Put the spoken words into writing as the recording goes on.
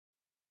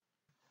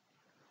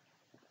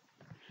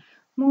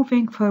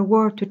Moving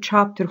forward to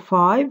chapter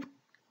 5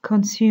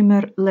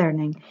 consumer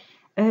learning.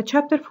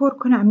 chapter 4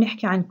 كنا عم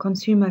نحكي عن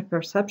consumer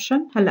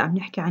perception، هلأ عم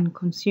نحكي عن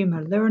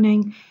consumer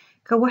learning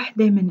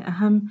كوحدة من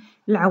أهم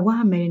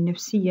العوامل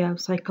النفسية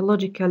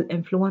psychological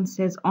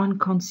influences on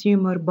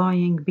consumer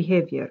buying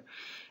behavior.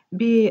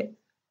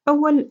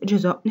 بأول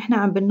جزء نحن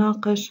عم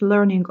بنناقش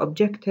learning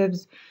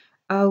objectives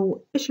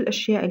أو إيش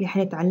الأشياء اللي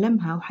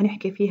حنتعلمها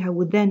وحنحكي فيها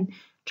within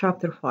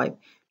chapter 5.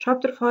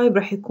 chapter 5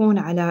 رح يكون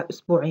على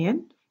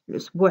أسبوعين،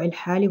 الأسبوع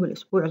الحالي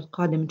والأسبوع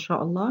القادم إن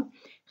شاء الله.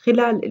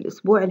 خلال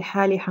الأسبوع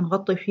الحالي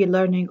حنغطي فيه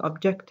learning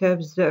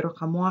objectives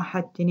رقم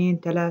 1 2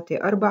 3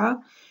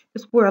 4.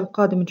 الأسبوع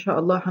القادم إن شاء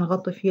الله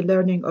حنغطي فيه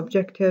learning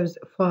objectives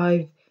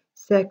 5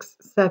 6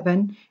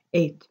 7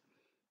 8.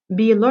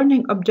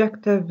 learning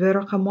objective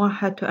رقم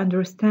 1 to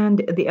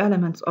understand the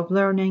elements of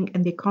learning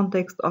in the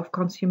context of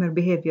consumer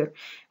behavior.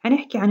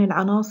 هنحكي عن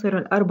العناصر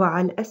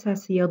الأربعة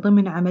الأساسية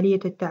ضمن عملية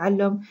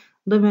التعلم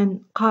ضمن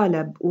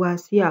قالب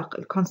وسياق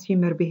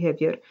consumer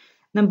behavior.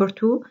 Number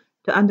 2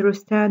 to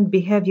understand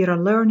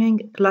behavioral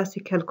learning,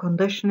 classical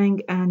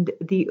conditioning and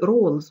the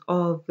rules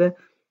of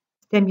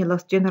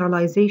stimulus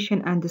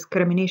generalization and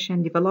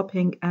discrimination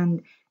developing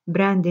and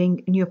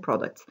branding new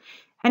products.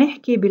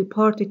 هنحكي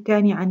بالبارت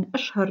الثاني عن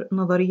أشهر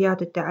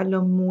نظريات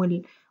التعلم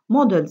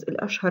والمودلز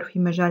الأشهر في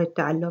مجال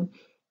التعلم.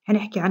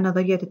 هنحكي عن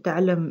نظرية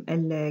التعلم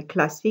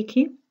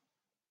الكلاسيكي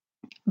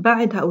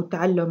بعدها أو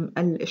التعلم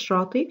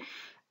الإشراطي.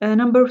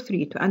 Number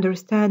 3 to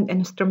understand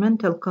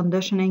instrumental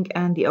conditioning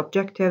and the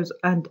objectives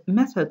and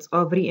methods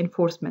of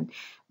reinforcement.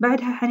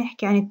 بعدها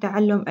حنحكي عن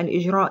التعلم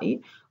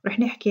الإجرائي، رح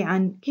نحكي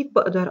عن كيف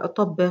بقدر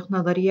أطبق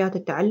نظريات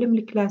التعلم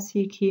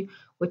الكلاسيكي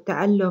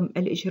والتعلم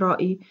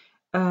الإجرائي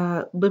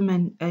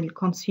ضمن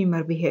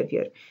consumer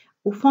behavior.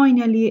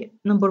 وfinally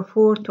number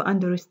 4 to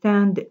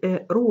understand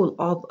role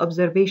of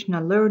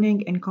observational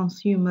learning in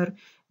consumer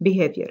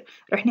behavior.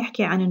 رح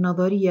نحكي عن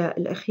النظرية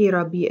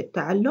الأخيرة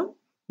بالتعلم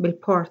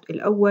بالبارت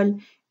الأول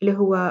اللي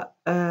هو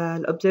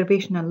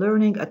observational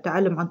learning،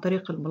 التعلم عن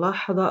طريق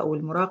الملاحظة أو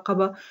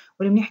المراقبة،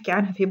 واللي بنحكي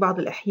عنها في بعض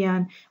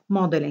الأحيان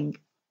modeling.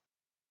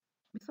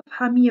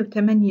 بصفحة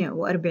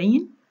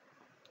 148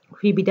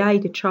 وفي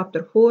بداية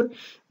chapter 4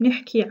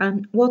 بنحكي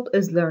عن what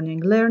is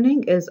learning.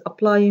 Learning is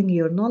applying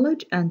your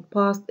knowledge and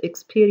past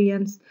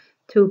experience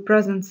to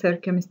present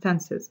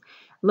circumstances.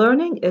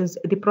 Learning is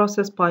the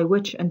process by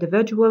which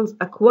individuals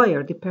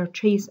acquire the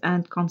purchase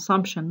and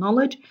consumption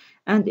knowledge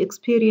and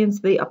experience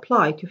they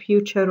apply to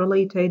future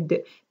related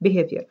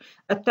behavior.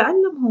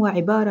 التعلم هو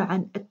عبارة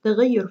عن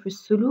التغير في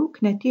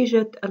السلوك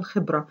نتيجة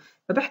الخبرة.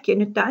 فبحكي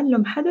إنه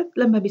التعلم حدث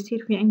لما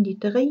بيصير في عندي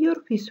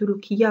تغير في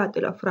سلوكيات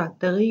الأفراد،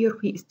 تغير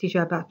في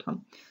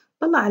استجاباتهم.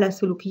 طلع على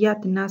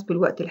سلوكيات الناس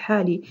بالوقت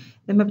الحالي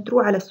لما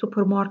بتروح على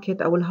السوبر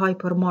ماركت أو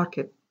الهايبر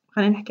ماركت.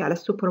 خلينا نحكي على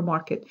السوبر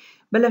ماركت،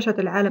 بلشت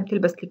العالم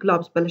تلبس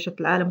الجلوفز،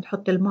 بلشت العالم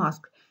تحط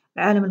الماسك،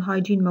 العالم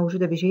الهايجين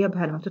موجودة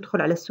بجيبها لما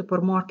تدخل على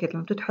السوبر ماركت،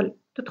 لما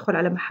تدخل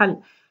على محل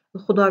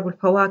الخضار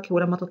والفواكه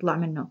ولما تطلع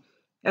منه.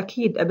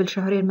 أكيد قبل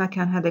شهرين ما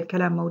كان هذا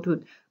الكلام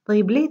موجود.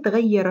 طيب ليه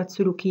تغيرت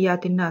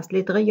سلوكيات الناس؟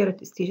 ليه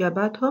تغيرت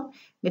استجاباتهم؟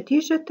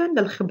 نتيجة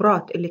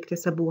للخبرات اللي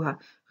اكتسبوها،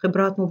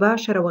 خبرات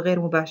مباشرة وغير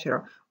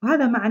مباشرة،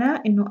 وهذا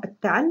معناه إنه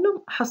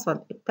التعلم حصل،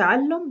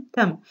 التعلم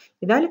تم.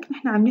 لذلك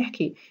نحن عم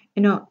نحكي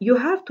إنه you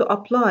have to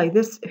apply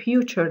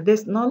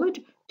this knowledge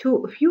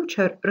to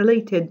future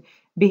related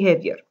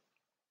behavior.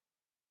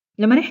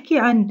 لما نحكي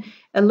عن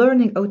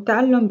learning أو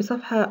التعلم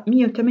بصفحة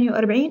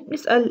 148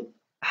 نسأل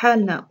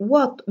حالنا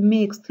what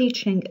makes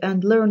teaching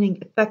and learning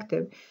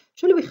effective؟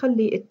 شو اللي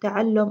بيخلي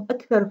التعلم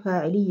أكثر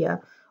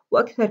فاعلية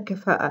وأكثر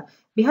كفاءة؟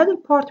 بهذا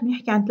البارت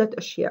بنحكي عن 3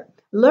 أشياء.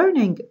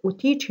 learning و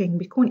teaching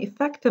بيكون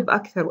effective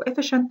أكثر و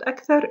efficient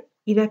أكثر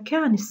إذا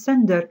كان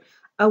السندر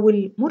أو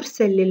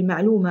المرسل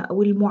للمعلومة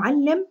أو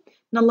المعلم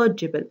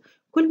knowledgeable.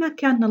 كل ما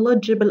كان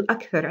knowledgeable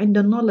أكثر،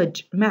 عنده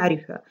knowledge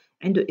معرفة،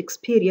 عنده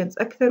experience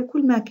أكثر،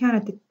 كل ما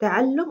كانت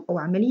التعلم أو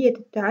عملية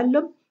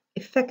التعلم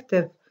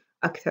effective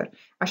أكثر.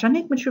 عشان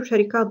هيك بنشوف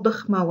شركات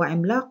ضخمة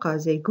وعملاقة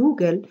زي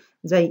جوجل،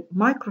 زي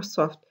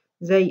مايكروسوفت،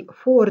 زي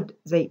فورد،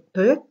 زي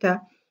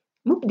تويوتا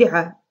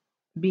مبدعة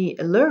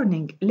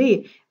بالlearning.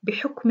 ليه؟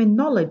 بحكم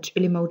النولج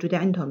اللي موجودة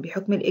عندهم،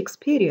 بحكم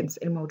الإكسبيرينس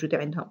الموجودة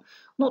عندهم.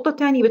 نقطة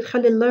تانية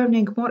بتخلي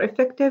learning more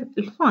effective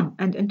الفن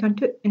and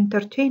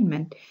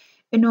entertainment.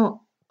 إنه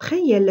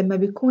تخيل لما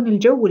بيكون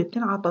الجو اللي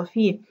بتنعطى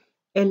فيه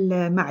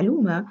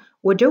المعلومة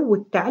وجو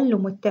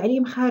التعلم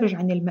والتعليم خارج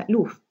عن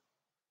المألوف،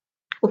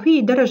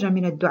 وفي درجة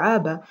من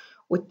الدعابة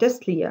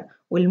والتسلية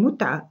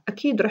والمتعة،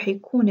 أكيد رح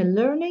يكون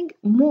learning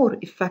more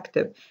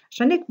effective.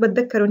 عشان هيك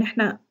بتذكروا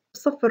نحن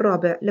الصف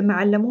الرابع لما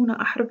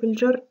علمونا أحرف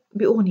الجر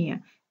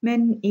بأغنية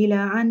من إلى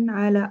عن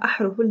على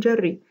أحرف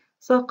الجر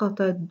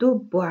سقط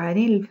الدب عن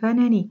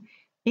الفنن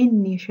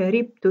إني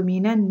شربت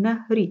من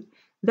النهر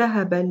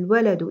ذهب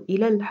الولد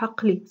إلى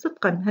الحقل.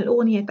 صدقا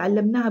هالأغنية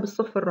تعلمناها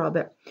بالصف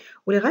الرابع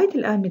ولغاية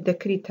الآن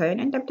متذكرتها،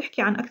 يعني أنت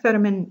بتحكي عن أكثر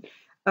من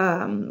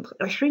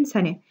 20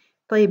 سنة.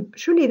 طيب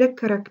شو اللي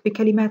يذكرك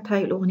بكلمات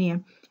هاي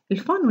الأغنية؟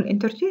 الفن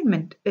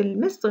والإنترتينمنت.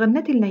 المس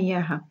غنت لنا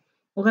إياها،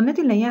 وغنيت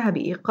لنا إياها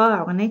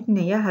بإيقاع وغنيت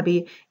لنا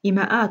إياها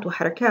بإيماءات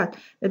وحركات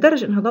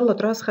لدرجة إنها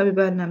ظلت راسخة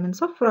ببالنا من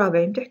صف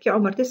رابع بتحكي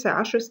عمر 9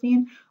 10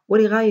 سنين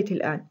ولغاية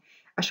الآن.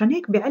 عشان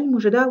هيك بيعلموا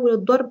جداول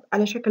الضرب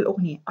على شكل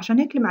أغنية، عشان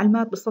هيك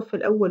المعلمات بالصف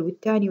الأول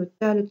والثاني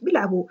والثالث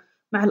بيلعبوا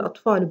مع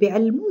الأطفال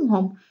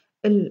وبيعلموهم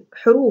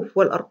الحروف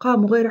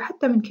والأرقام وغيرها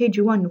حتى من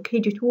KG1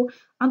 وKG2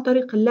 عن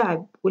طريق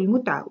اللعب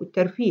والمتعة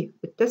والترفيه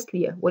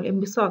والتسلية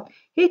والانبساط.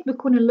 هيك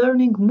بيكون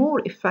learning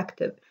more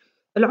effective.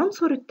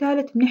 العنصر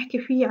الثالث بنحكي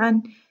فيه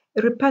عن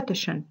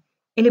repetition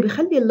اللي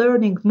بيخلي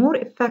learning more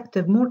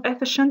effective more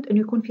efficient إنه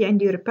يكون في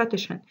عندي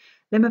repetition.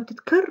 لما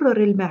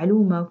بتتكرر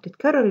المعلومة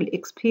وبتتكرر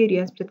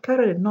الاكسبيرينس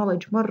بتتكرر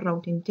النولج مرة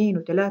وتنتين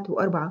وثلاثة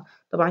وأربعة،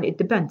 طبعا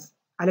it depends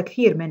على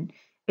كثير من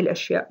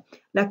الأشياء،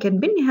 لكن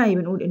بالنهاية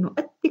بنقول إنه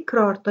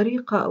التكرار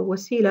طريقة أو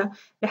وسيلة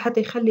لحتى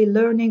يخلي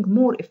learning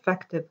more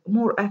effective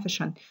more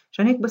efficient.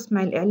 عشان هيك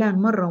بسمع الإعلان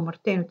مرة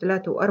ومرتين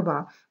وثلاثة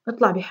وأربعة،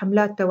 نطلع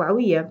بحملات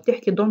توعوية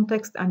بتحكي don't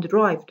text and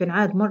drive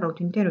تنعاد مرة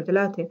وتنتين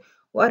وثلاثة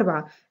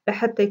وأربعة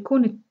لحتى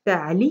يكون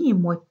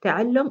التعليم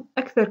والتعلم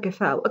أكثر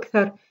كفاءة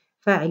وأكثر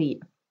فاعلية.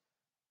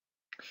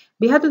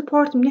 بهذا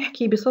البارت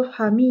بنحكي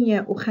بصفحة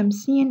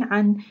 150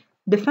 عن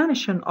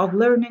definition of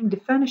learning,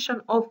 definition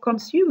of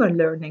consumer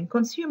learning.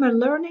 Consumer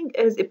learning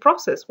is a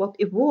process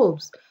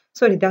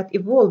that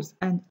evolves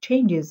and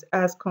changes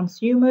as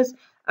consumers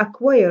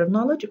acquire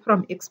knowledge from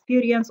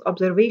experience,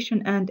 observation,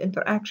 and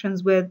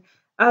interactions with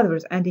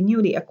others, and the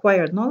newly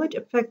acquired knowledge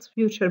affects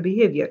future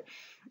behavior.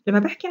 لما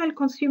بحكي عن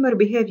consumer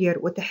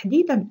behavior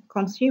وتحديدا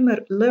consumer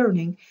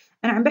learning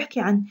أنا عم بحكي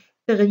عن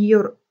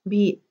تغير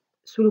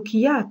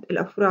بسلوكيات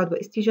الأفراد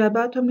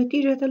واستجاباتهم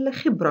نتيجة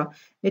الخبرة،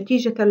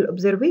 نتيجة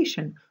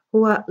الobservation.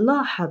 هو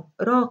لاحظ،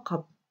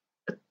 راقب،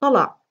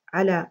 اطلع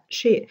على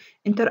شيء.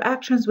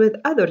 interactions with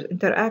others,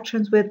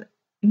 interactions with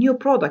new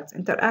products,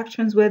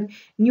 interactions with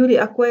newly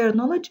acquired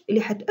knowledge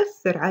اللي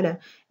حتأثر على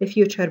the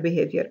future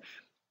behavior.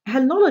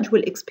 هالknowledge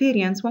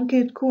والexperience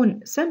ممكن تكون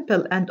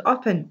simple and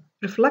often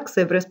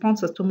reflexive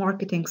responses to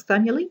marketing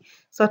stimuli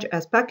such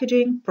as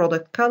packaging,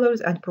 product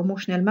colors and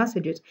promotional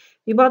messages.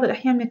 في بعض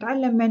الأحيان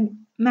نتعلم من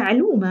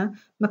معلومة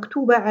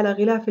مكتوبة على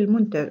غلاف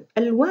المنتج،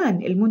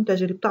 ألوان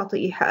المنتج اللي بتعطي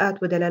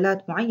إيحاءات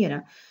ودلالات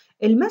معينة،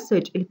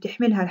 المسج اللي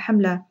بتحملها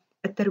الحملة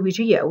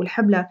الترويجية أو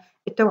الحملة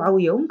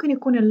التوعوية. وممكن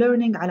يكون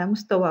الليرنينج على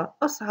مستوى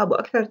أصعب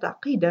وأكثر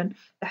تعقيدا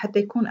لحتى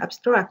يكون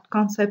abstract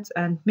concepts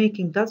and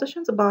making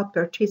decisions about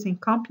purchasing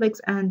complex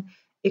and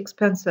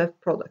expensive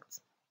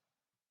products.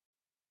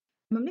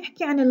 لما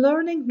بنحكي عن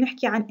learning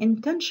بنحكي عن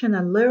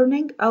intentional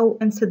learning أو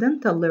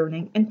incidental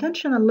learning.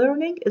 Intentional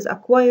learning is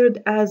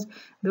acquired as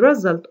the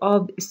result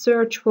of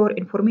search for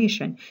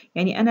information.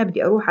 يعني أنا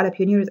بدي أروح على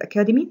Pioneers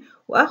Academy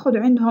وأخذ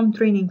عندهم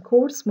training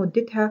course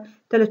مدتها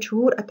 3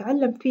 شهور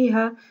أتعلم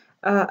فيها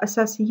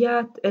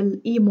أساسيات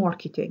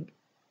الإي-ماركتينج.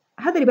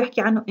 هذا اللي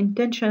بحكي عنه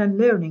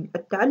intentional learning،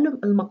 التعلم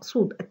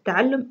المقصود،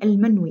 التعلم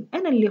المنوي.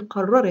 أنا اللي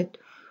قررت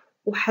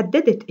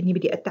وحددت إني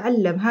بدي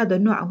أتعلم هذا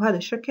النوع أو هذا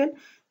الشكل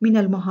من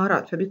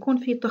المهارات، فبيكون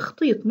في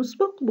تخطيط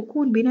مسبق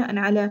بكون بناء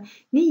على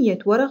نية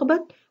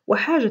ورغبة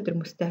وحاجة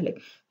المستهلك.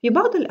 في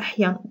بعض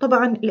الأحيان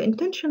طبعا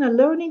الانتشنال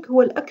learning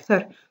هو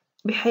الأكثر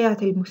بحياة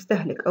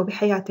المستهلك أو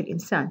بحياة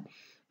الإنسان.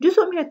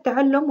 جزء من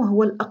التعلم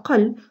وهو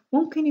الأقل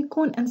ممكن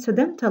يكون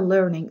incidental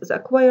learning is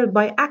acquired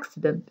by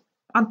accident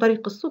عن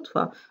طريق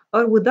الصدفة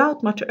or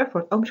without much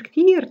effort أو مش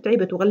كتير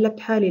تعبت وغلبت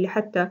حالي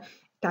لحتى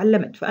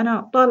تعلمت.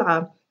 فأنا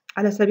طالعة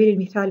على سبيل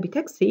المثال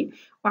بتاكسي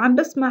وعم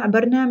بسمع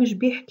برنامج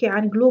بيحكي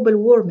عن global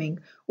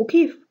warming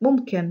وكيف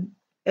ممكن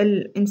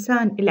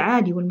الإنسان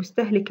العادي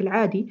والمستهلك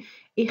العادي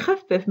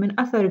يخفف من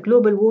أثر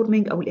global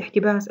warming أو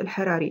الاحتباس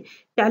الحراري.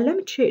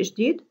 تعلمت شيء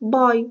جديد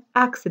by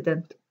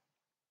accident.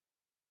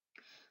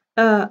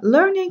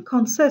 Learning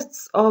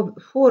consists of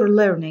for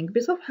learning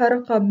بصفحة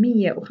رقم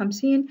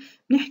 150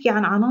 بنحكي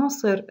عن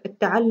عناصر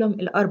التعلم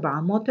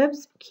الأربعة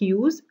motives,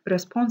 cues,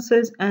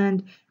 responses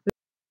and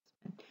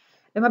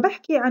لما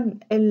بحكي عن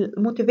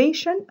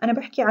الموتيفيشن أنا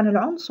بحكي عن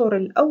العنصر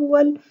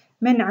الأول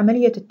من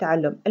عملية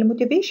التعلم.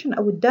 الموتيفيشن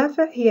أو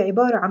الدافع هي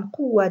عبارة عن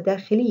قوة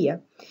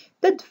داخلية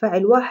تدفع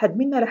الواحد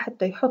منا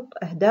لحتى يحط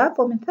أهداف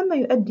ومن ثم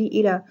يؤدي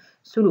إلى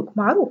سلوك.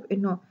 معروف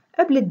إنه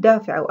قبل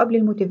الدافع أو قبل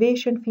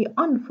الموتيفيشن في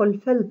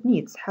unfulfilled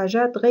needs،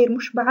 حاجات غير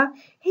مشبعة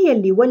هي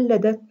اللي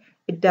ولدت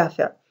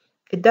الدافع.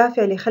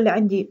 الدافع اللي خلى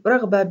عندي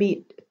رغبة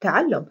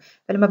بالتعلم.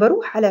 فلما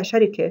بروح على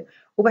شركة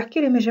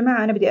وبحكي لهم يا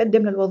جماعة أنا بدي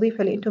أقدم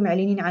للوظيفة اللي أنتم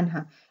معلنين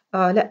عنها،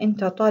 لا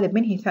أنت طالب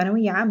منهي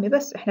ثانوية عامة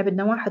بس إحنا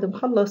بدنا واحد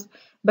مخلص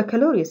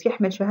بكالوريوس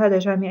يحمل شهادة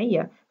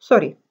جامعية،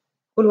 سوري.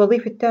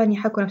 والوظيفة الثانية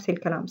حكوا نفس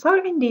الكلام.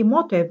 صار عندي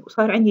موتيف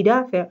وصار عندي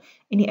دافع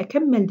إني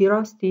أكمل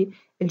دراستي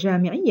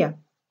الجامعية.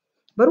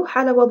 بروح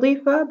على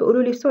وظيفة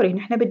بيقولوا لي سوري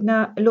نحن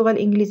بدنا اللغة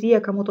الإنجليزية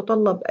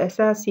كمتطلب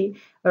أساسي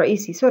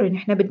رئيسي، سوري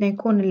نحن بدنا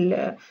يكون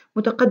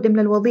المتقدم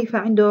للوظيفة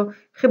عنده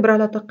خبرة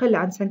لا تقل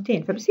عن 2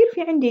 سنين. فبصير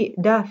في عندي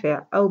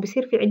دافع أو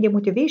بصير في عندي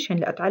موتيفيشن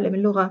لأتعلم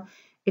اللغة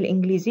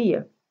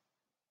الإنجليزية.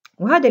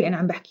 وهذا اللي أنا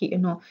عم بحكيه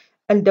إنه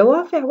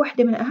الدوافع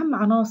واحدة من أهم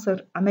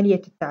عناصر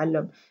عملية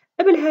التعلم.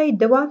 قبل هاي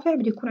الدوافع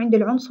بده يكون عندي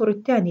العنصر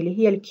الثاني اللي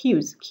هي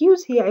الكيوز.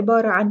 كيوز هي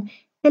عبارة عن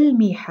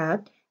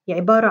تلميحات هي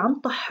عبارة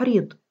عن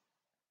تحريض.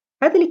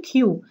 هذا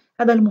الكيو،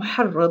 هذا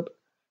المحرض،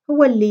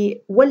 هو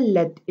اللي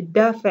ولد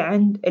الدافع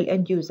عند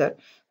الاند يوزر.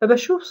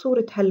 فبشوف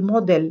صورة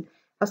هالموديل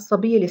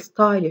الصبية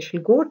الستايلش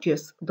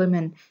الجورجيوس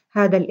ضمن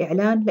هذا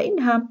الإعلان،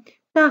 لأنها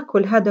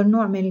تاكل هذا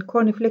النوع من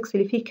الكورن فليكس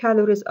اللي فيه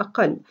كالوريز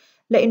أقل،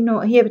 لأنه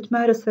هي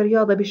بتمارس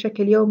الرياضة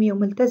بشكل يومي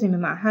وملتزمة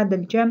مع هذا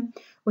الجيم،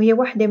 وهي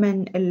واحدة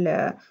من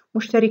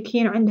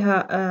المشتركين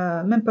عندها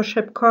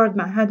membership card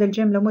مع هذا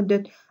الجيم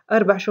لمدة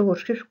 4 شهور.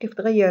 شوف كيف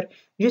تغير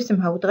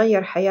جسمها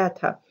وتغير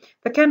حياتها.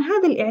 فكان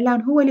هذا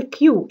الإعلان هو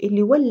الكيو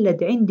اللي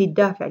ولد عندي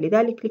الدافع.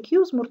 لذلك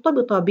الكيوز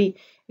مرتبطة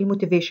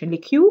بالموتيفيشن.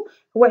 الكيو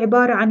هو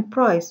عبارة عن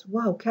برايس،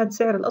 واو كان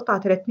سعر القطعة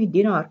 300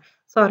 دينار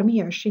صار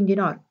 120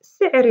 دينار.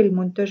 سعر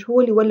المنتج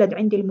هو اللي ولد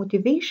عندي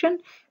الموتيفيشن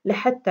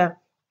لحتى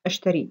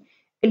أشتريه.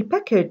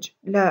 الباكج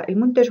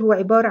للمنتج هو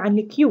عبارة عن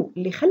الكيو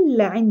اللي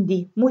خلى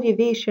عندي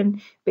موتيفيشن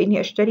بإني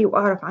أشتريه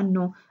وأعرف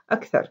عنه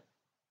أكثر.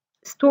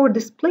 ستور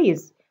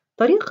ديسبلايز،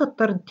 طريقة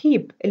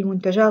ترتيب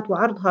المنتجات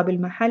وعرضها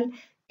بالمحل،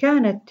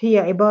 كانت هي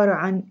عبارة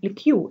عن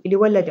الكيو اللي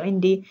ولد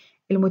عندي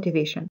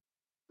الموتيفيشن.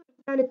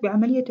 الثالث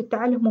بعملية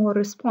التعلم هو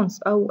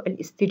الريسبونس أو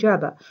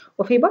الاستجابة.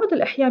 وفي بعض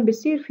الأحيان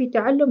بيصير في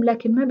تعلم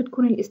لكن ما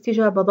بتكون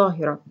الاستجابة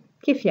ظاهرة.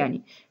 كيف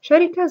يعني؟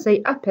 شركة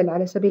زي أبل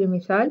على سبيل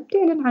المثال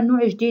بتعلن عن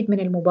نوع جديد من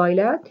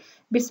الموبايلات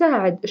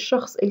بيساعد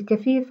الشخص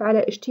الكفيف على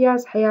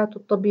اجتياز حياته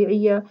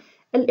الطبيعية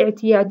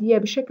الاعتيادية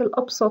بشكل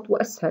أبسط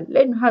وأسهل،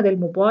 لأنه هذا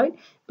الموبايل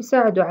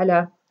بيساعده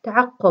على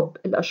تعقب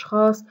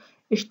الأشخاص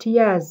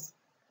اجتياز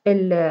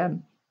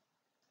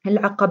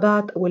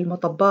العقبات أو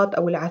المطبات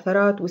أو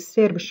العثرات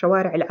والسير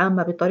بالشوارع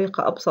العامة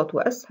بطريقة أبسط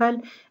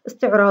وأسهل،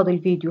 استعراض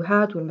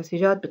الفيديوهات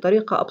والمسجات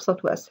بطريقة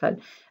أبسط وأسهل.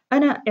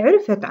 أنا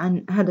عرفت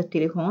عن هذا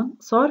التليفون،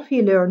 صار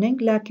في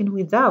learning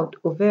لكن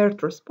without overt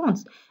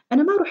response.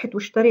 أنا ما رحت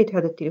واشتريت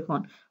هذا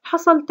التليفون،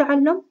 حصل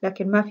تعلم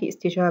لكن ما في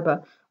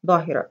استجابة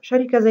ظاهرة.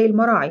 شركة زي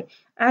المراعي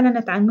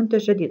أعلنت عن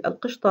منتج جديد،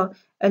 القشطة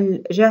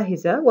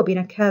الجاهزة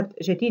وبنكهات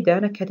جديدة،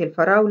 نكهة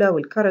الفراولة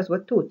والكرز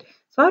والتوت.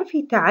 صار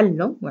في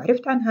تعلم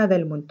وعرفت عن هذا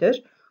المنتج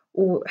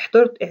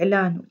وحضرت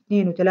إعلان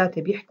واثنين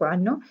وثلاثة بيحكوا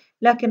عنه،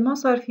 لكن ما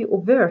صار في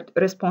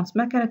overt response،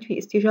 ما كانت في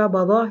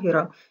استجابة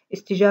ظاهرة،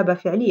 استجابة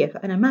فعلية،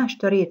 فأنا ما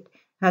اشتريت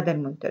هذا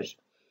المنتج.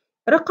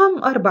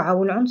 رقم 4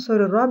 والعنصر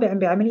الرابع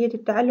بعملية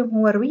التعلم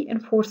هو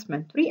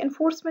reinforcement.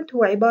 reinforcement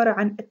هو عبارة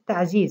عن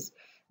التعزيز.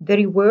 The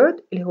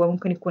reward اللي هو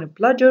ممكن يكون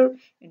pleasure,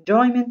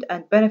 enjoyment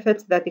and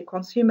benefits that the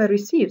consumer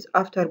receives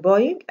after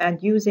buying and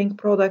using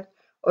product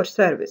or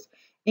service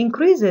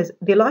increases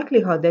the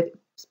likelihood that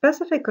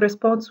specific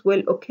response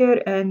will occur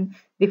in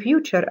the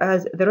future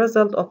as the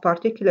result of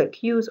particular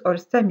cues or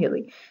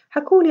stimuli.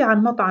 حكولي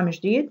عن مطعم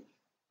جديد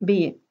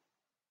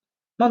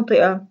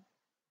بمنطقة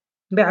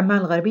بعمان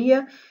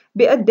الغربية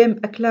بيقدم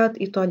أكلات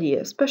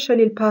إيطالية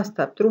سبيشالي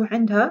الباستا، بتروح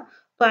عندها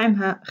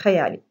طعمها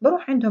خيالي.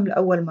 بروح عندهم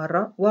لأول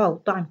مرة، واو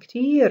طعم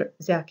كتير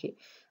زاكي.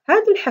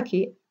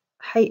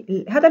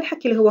 هذا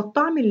الحكي اللي هو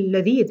الطعم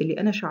اللذيذ اللي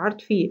أنا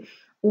شعرت فيه،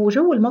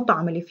 وجو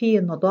المطعم اللي فيه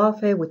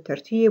النظافة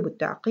والترتيب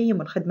والتعقيم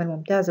والخدمة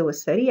الممتازة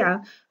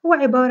والسريعة، هو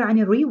عبارة عن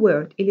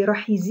الريورد اللي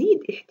راح يزيد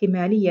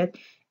احتمالية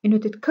إنه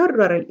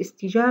تتكرر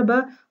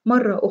الاستجابة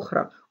مرة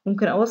أخرى.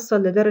 ممكن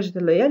أوصل لدرجة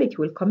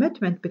اللويالتي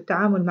والكوميتمنت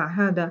بالتعامل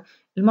مع هذا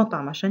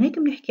المطعم. عشان هيك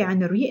بنحكي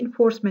عن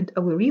الرينفورسمنت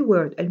أو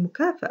الريورد،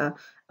 المكافأة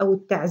أو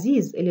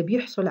التعزيز اللي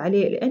بيحصل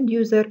عليه الأند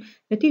يوزر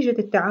نتيجة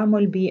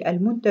التعامل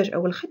بالمنتج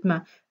أو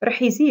الخدمة،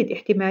 رح يزيد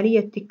احتمالية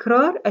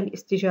تكرار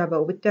الاستجابة،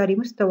 وبالتالي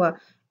مستوى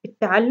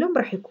التعلم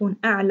رح يكون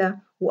أعلى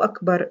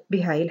وأكبر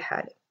بهاي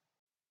الحالة.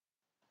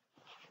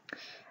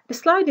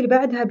 السلايد اللي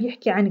بعدها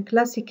بيحكي عن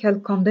classical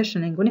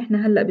conditioning، ونحن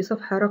هلأ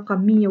بصفحة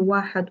رقم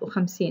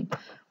 151.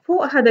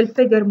 فوق هذا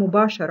الفيجر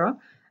مباشرة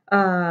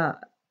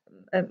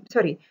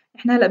سوري،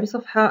 احنا هلأ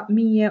بصفحة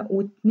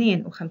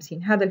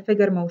 152. هذا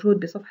الفيجر موجود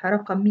بصفحة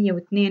رقم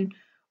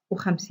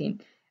 152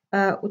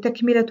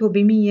 وتكملته ب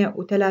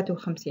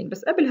 153.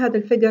 بس قبل هذا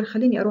الفيجر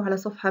خليني أروح على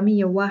صفحة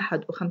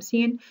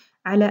 151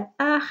 على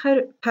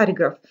آخر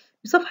باراجراف.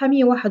 بصفحة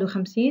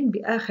 151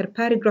 بآخر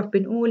باراجراف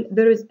بنقول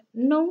there is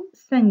no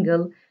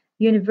single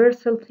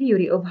universal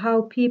theory of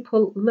how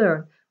people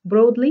learn.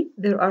 Broadly,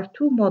 there are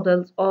two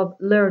models of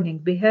learning,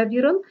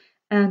 behavioral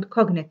and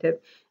cognitive.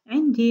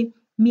 عندي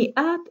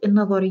مئات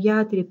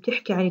النظريات اللي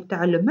بتحكي عن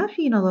التعلم، ما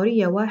في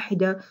نظرية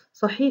واحدة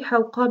صحيحة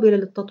وقابلة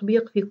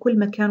للتطبيق في كل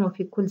مكان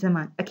وفي كل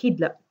زمان،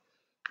 أكيد لا.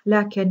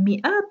 لكن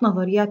مئات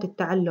نظريات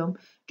التعلم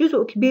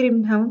جزء كبير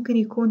منها ممكن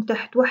يكون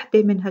تحت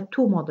واحدة من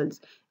هالتو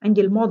مودلز.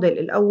 عندي الموديل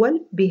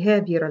الأول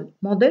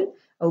behavioral model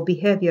أو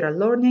behavioral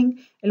learning،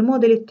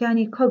 الموديل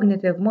الثاني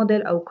cognitive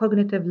model أو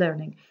cognitive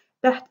learning.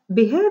 تحت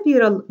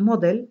behavioral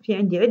model في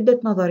عندي عدة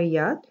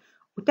نظريات،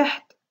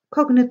 وتحت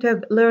cognitive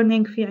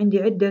learning في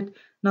عندي عدة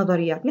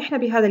نظريات. نحن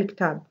بهذا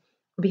الكتاب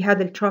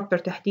وبهذا الشابتر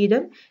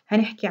تحديدا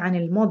هنحكي عن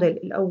الموديل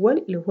الأول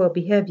اللي هو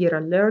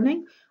behavioral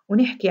learning،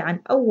 ونحكي عن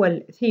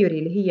أول ثيوري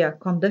اللي هي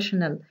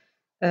conditional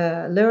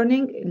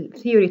learning،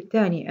 الثيوري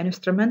الثاني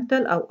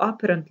instrumental أو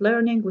operant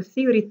learning،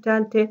 والثيوري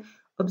الثالثة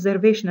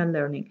observational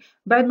learning.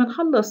 بعد ما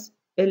نخلص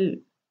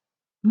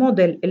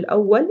الموديل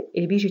الأول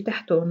اللي بيجي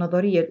تحته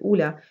النظرية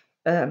الأولى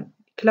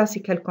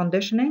classical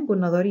conditioning،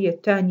 والنظرية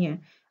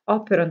الثانية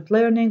operant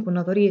learning،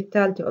 والنظرية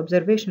الثالثة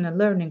observational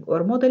learning or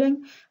modeling.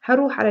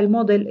 هروح على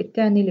الموديل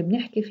الثاني اللي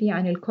بنحكي فيه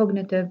عن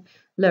cognitive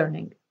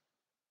learning.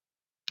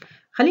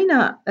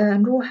 خلينا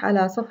نروح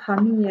على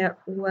صفحة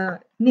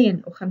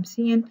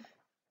 152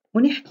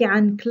 ونحكي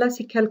عن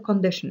classical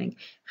conditioning.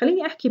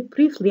 خليني أحكي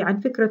briefly عن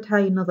فكرة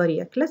هاي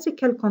النظرية.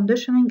 classical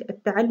conditioning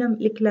التعلم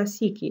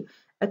الكلاسيكي،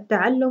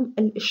 التعلم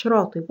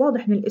الإشراطي،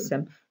 واضح من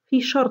الاسم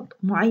في شرط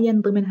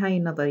معين ضمن هاي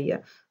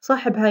النظرية.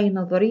 صاحب هاي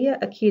النظرية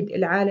أكيد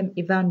العالم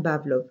إيفان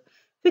بافلوف.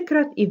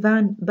 فكرة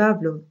إيفان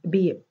بافلوف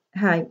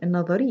بهاي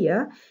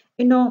النظرية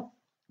إنه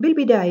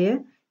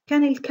بالبداية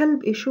كان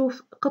الكلب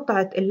يشوف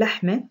قطعة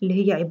اللحمة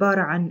اللي هي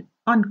عبارة عن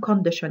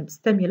unconditioned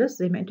stimulus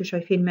زي ما أنتم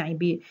شايفين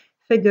معي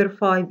figure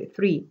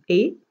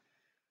 5.3a.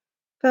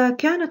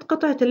 فكانت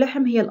قطعة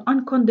اللحم هي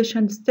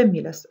unconditioned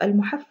stimulus،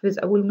 المحفز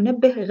أو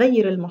المنبه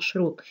غير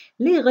المشروط.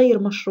 ليه غير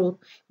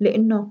مشروط؟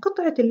 لأنه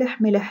قطعة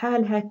اللحم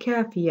لحالها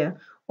كافية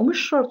ومش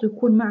شرط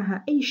يكون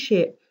معها أي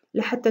شيء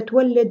لحتى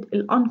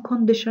تولد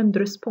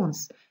unconditioned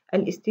response،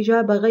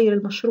 الاستجابة غير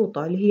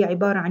المشروطة اللي هي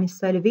عبارة عن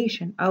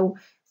salivation أو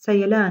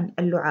سيلان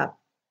اللعاب.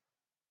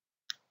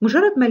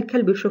 مجرد ما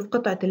الكلب يشوف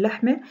قطعة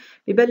اللحمة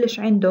ببلش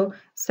عنده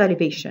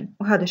salivation،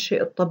 وهذا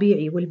الشيء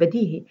الطبيعي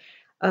والبديهي.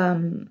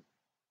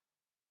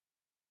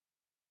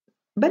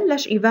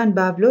 بلش إيفان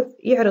بافلوف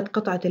يعرض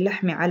قطعة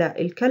اللحمة على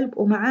الكلب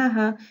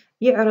ومعاها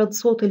يعرض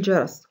صوت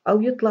الجرس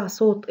أو يطلع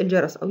صوت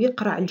الجرس أو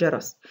يقرع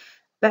الجرس.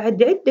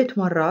 بعد عدة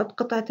مرات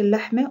قطعة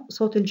اللحمة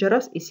وصوت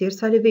الجرس يصير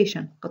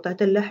salivation، قطعة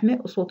اللحمة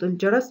وصوت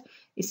الجرس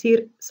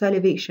يصير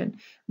salivation.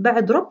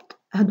 بعد ربط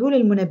هدول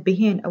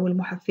المنبهين أو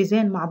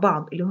المحفزين مع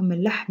بعض اللي هم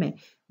اللحمة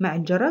مع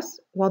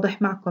الجرس،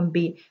 واضح معكم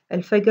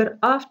بالفجر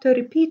after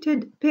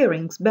repeated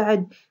pairings،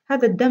 بعد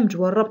هذا الدمج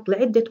والربط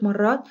لعدة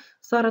مرات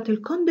صارت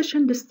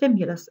conditioned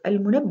stimulus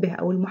المنبه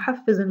أو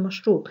المحفز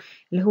المشروط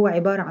اللي هو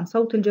عبارة عن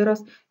صوت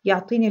الجرس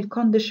يعطيني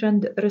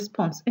conditioned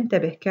response.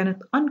 انتبه،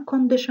 كانت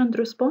unconditioned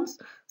response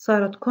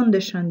صارت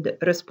conditioned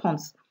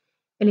response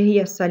اللي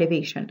هي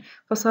salivation.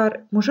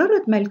 فصار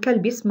مجرد ما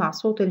الكلب يسمع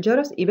صوت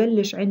الجرس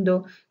يبلش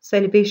عنده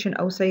salivation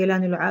أو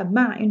سيلان اللعاب،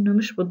 مع إنه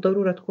مش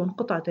بالضرورة تكون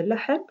قطعة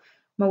اللحم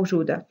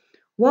موجودة.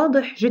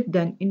 واضح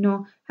جدا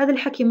إنه هذا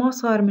الحكي ما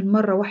صار من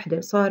مرة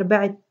واحدة، صار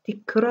بعد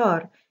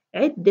تكرار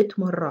عدة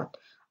مرات.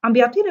 عم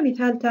بيعطينا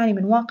مثال تاني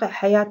من واقع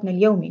حياتنا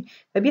اليومي،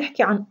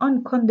 فبيحكي عن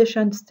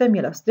unconditioned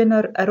stimulus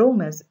dinner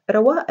aromas،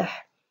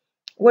 روائح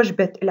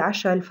وجبة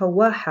العشاء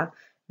الفواحة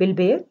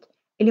بالبيت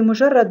اللي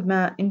مجرد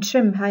ما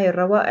نشم هاي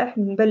الروائح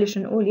نبلش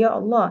نقول يا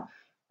الله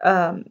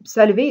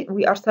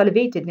we are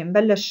salivated،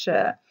 نبلش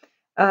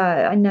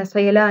عندنا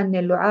سيلان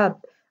اللعاب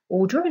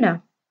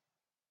وجوعنا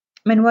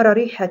من وراء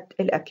ريحة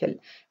الأكل.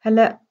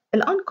 هلأ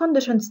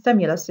unconditioned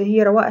stimulus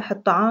هي روائح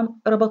الطعام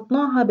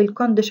ربطناها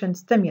بالconditioned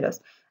stimulus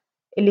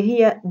اللي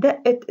هي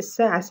دقة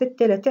الساعة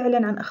 6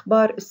 لتعلن عن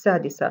أخبار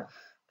السادسة.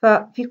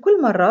 ففي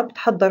كل مرة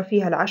بتحضر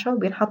فيها العشاء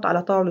وبينحط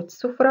على طاولة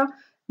السفرة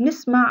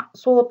نسمع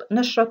صوت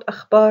نشرة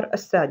أخبار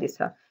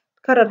السادسة.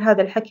 تكرر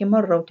هذا الحكي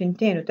مرة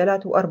وتنتين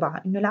وثلاث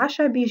وأربعة إنه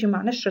العشاء بيجي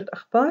مع نشرة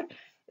أخبار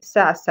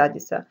الساعة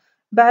السادسة.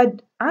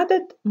 بعد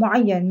عدد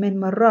معين من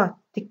مرات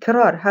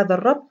تكرار هذا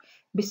الربط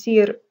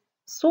بصير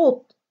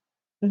صوت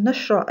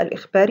النشرة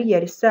الإخبارية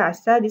للساعة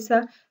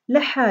السادسة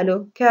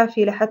لحاله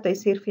كافي لحتى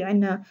يصير في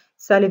عنا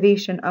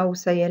salivation أو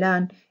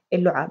سيلان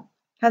اللعاب.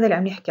 هذا اللي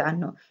عم نحكي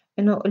عنه،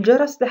 إنه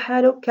الجرس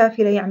لحاله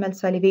كافي ليعمل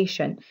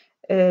salivation.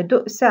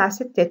 دق الساعة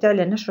 6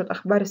 تعلن نشرة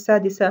أخبار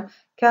السادسة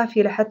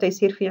كافي لحتى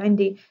يصير في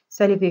عندي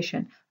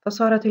salivation.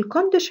 فصارت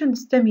conditioned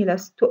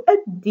stimulus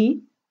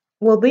تؤدي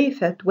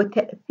وظيفة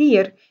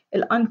وتأثير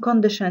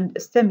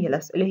unconditioned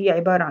stimulus اللي هي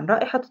عبارة عن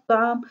رائحة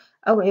الطعام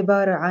أو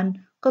عبارة عن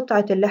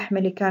قطعة اللحم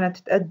اللي كانت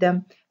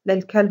تقدم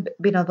للكلب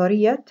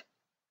بنظرية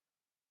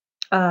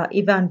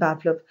إيفان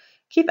بافلوف.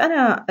 كيف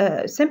أنا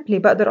simply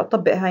بقدر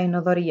أطبق هاي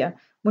النظرية؟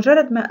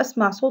 مجرد ما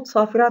أسمع صوت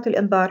صافرات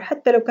الإنذار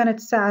حتى لو كانت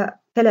الساعة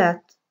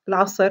 3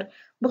 العصر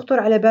بخطر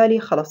على بالي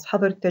خلص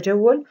حظر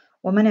التجول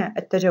ومنع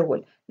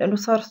التجول، لأنه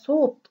صار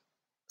صوت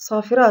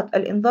صافرات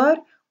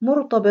الإنذار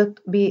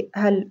مرتبط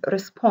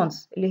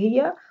بهالريسبونس اللي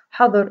هي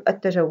حظر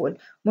التجول.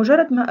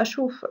 مجرد ما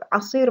أشوف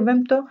عصير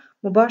ممتو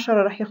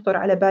مباشرة رح يخطر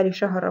على بالي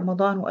شهر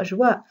رمضان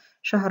وأجواء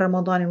شهر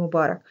رمضان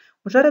المبارك.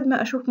 مجرد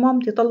ما أشوف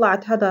مامتي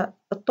طلعت هذا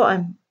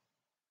الطقم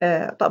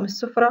طقم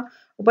السفرة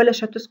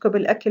وبلشت تسكب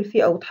الأكل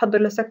فيه أو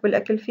تحضر لسكب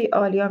الأكل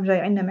فيه، اليوم جاي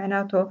عنا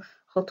معناته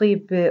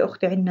خطيب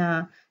أختي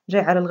عنا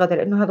جاي على الغداء،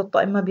 لأنه هذا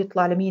الطقم ما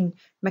بيطلع لمين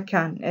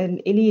مكان،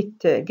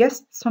 الإليت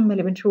جيست هم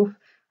اللي بنشوف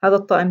هذا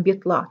الطقم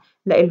بيطلع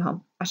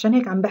لإلهم. عشان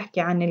هيك عم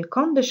بحكي عن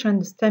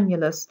conditioned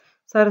stimulus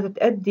صارت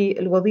تأدي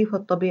الوظيفة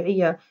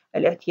الطبيعية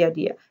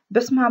الاعتيادية.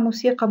 بسمع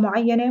موسيقى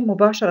معينة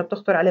مباشرة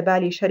بتخطر على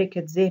بالي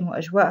شركة زين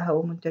وأجواءها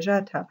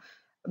ومنتجاتها.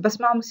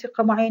 بسمع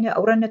موسيقى معينة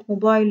أو رنة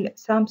موبايل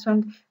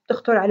سامسونج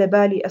بتخطر على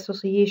بالي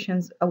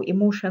associations أو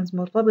emotions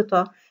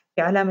مرتبطة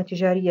بعلامة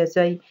تجارية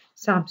زي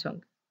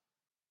سامسونج.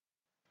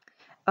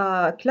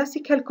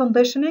 Classical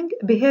conditioning,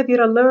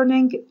 behavioral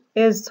learning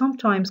is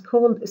sometimes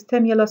called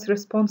stimulus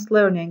response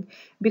learning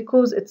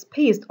because it's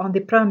based on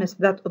the premise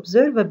that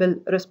observable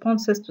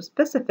responses to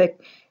specific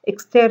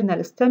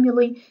external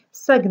stimuli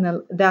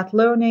signal that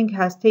learning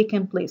has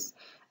taken place.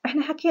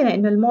 احنا حكينا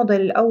إنه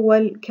الموديل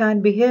الأول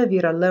كان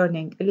behavioral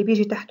learning اللي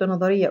بيجي تحته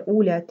نظرية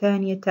أولى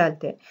تانية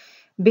ثالثة.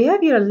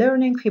 behavioral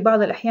learning في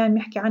بعض الأحيان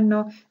بنحكي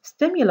عنه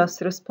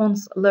stimulus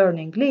response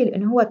learning. ليه؟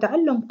 لأنه هو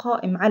تعلم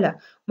قائم على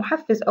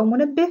محفز أو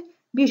منبه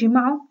بيجي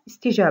معه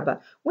استجابة.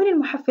 وين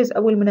المحفز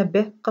أو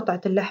المنبه؟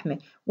 قطعة اللحمة.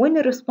 وين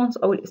الريسبونس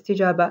أو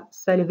الاستجابة؟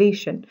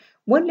 salivation.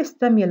 وين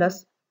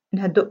الستيمولس؟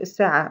 إنها تدق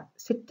الساعة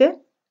 6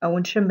 أو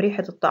نشم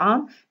ريحة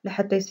الطعام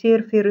لحتى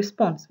يصير في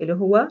ريسبونس اللي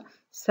هو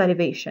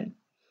salivation.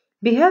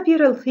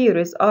 Behavioral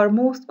theories are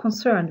most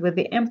concerned with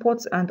the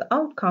inputs and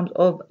outcomes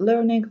of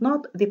learning,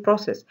 not the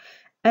process.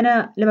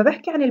 أنا لما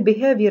بحكي عن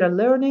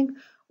behavioral learning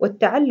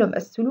والتعلم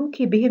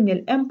السلوكي بيهمني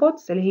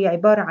الانبوتس اللي هي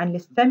عبارة عن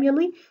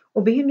الستيمولي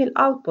وبيهمني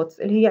الاوتبوتس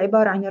اللي هي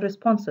عبارة عن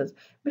الريسبونسز.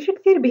 مش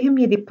كثير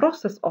بيهمني the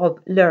process of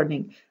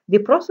learning. The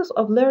process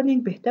of learning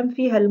بيهتم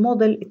فيها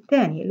الموديل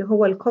الثاني اللي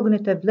هو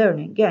cognitive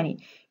learning. يعني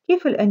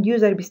كيف الاند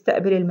يوزر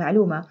بيستقبل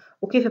المعلومة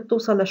وكيف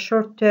بتوصل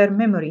للشورت تيرم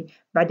ميموري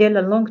بعدين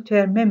لللونج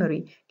تيرم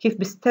ميموري، كيف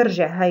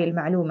بيسترجع هاي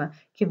المعلومة،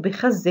 كيف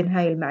بيخزن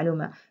هاي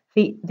المعلومة.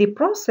 في the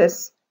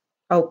process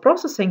أو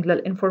processing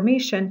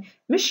للinformation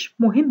مش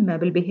مهمة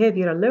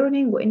بالbehavioral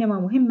learning وإنما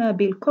مهمة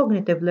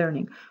بالcognitive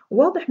learning.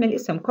 واضح من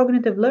الاسم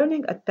cognitive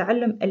learning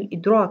التعلم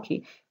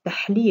الإدراكي،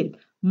 تحليل،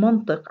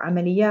 منطق،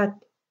 عمليات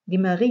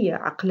دماغية،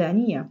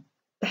 عقلانية،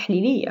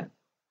 تحليلية.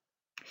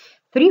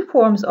 Three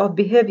forms of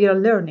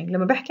behavioral learning.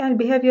 لما بحكي عن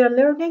behavioral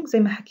learning زي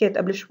ما حكيت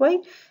قبل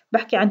شوي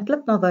بحكي عن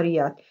 3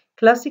 نظريات: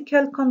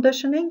 classical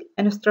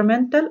conditioning,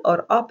 instrumental or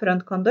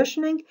operant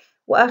conditioning،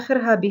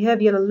 وآخرها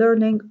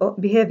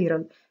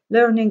behavioral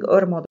learning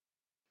or model.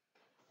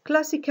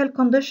 Classical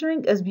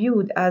conditioning is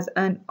viewed as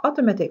an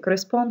automatic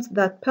response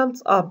that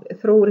builds up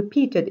through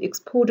repeated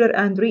exposure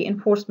and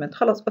reinforcement.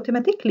 خلاص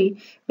automatically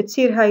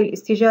بتصير هاي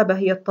الاستجابة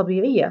هي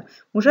الطبيعية.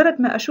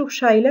 مجرد ما أشوف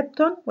شاي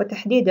ليبتون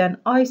وتحديدا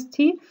آيس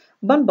تي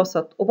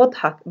بنبسط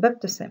وبضحك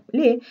ببتسم.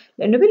 ليه؟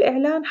 لأنه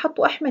بالإعلان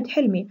حطوا أحمد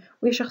حلمي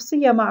وهي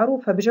شخصية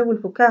معروفة بجو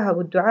الفكاهة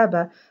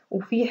والدعابة،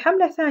 وفي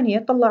حملة ثانية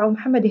طلعوا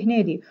محمد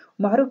هنيدي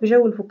ومعروف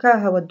بجو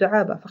الفكاهة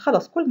والدعابة.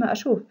 فخلص كل ما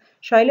أشوف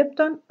شاي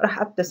ليبتون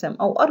راح أبتسم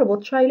أو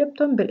أربط شاي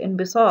ليبتون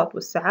بالانبساط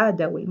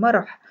والسعادة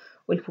والمرح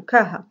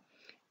والفكاهة.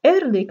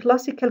 Early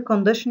classical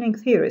conditioning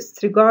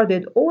theorists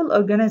regarded all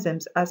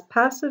organisms as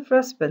passive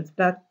recipients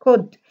that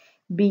could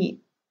be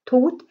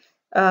taught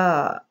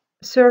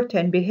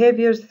certain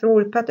behaviors through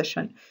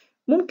repetition.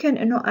 ممكن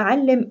إنه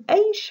أعلم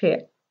أي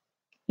شيء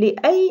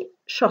لأي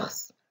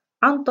شخص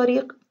عن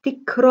طريق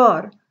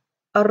تكرار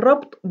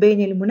الربط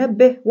بين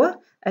المنبه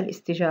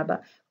والاستجابة.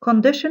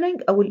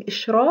 Conditioning أو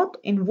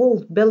الإشراط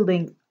involved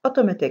building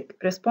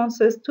automatic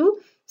responses to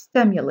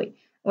stimuli.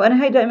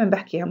 وأنا هاي دائما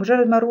بحكيها،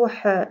 مجرد ما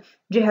أروح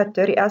جهة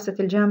رئاسة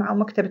الجامعة أو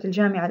مكتبة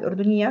الجامعة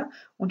الأردنية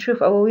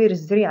ونشوف أواوير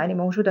الزريعة اللي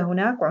موجودة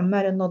هناك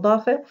وعمال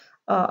النظافة،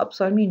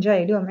 أبصر مين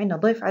جاي اليوم عندنا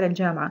ضيف على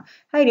الجامعة.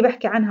 هاي اللي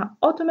بحكي عنها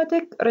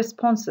automatic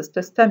responses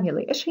to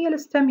stimuli. إيش هي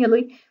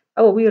الستيمولي؟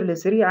 أواوير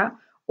الزريعة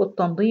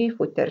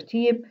والتنظيف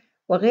والترتيب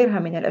وغيرها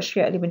من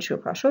الأشياء اللي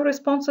بنشوفها. شو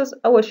responses؟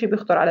 أول شيء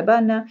بيخطر على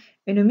بالنا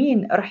إنه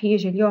مين رح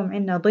يجي اليوم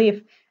عندنا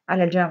ضيف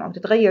على الجامعة،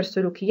 وتتغير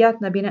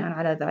سلوكياتنا بناء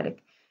على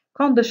ذلك.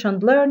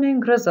 Conditioned learning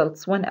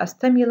results when a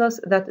stimulus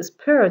that is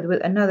paired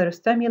with another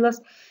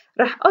stimulus.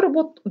 رح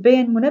أربط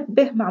بين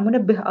منبه مع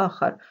منبه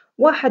آخر،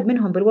 واحد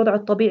منهم بالوضع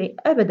الطبيعي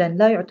أبدا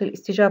لا يعطي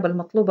الاستجابة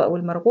المطلوبة أو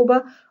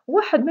المرغوبة،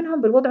 وواحد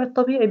منهم بالوضع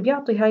الطبيعي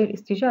بيعطي هاي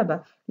الاستجابة،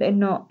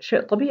 لأنه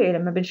شيء طبيعي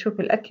لما بنشوف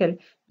الأكل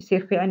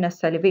بيصير في عنا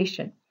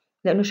salivation،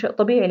 لأنه شيء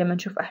طبيعي لما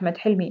نشوف أحمد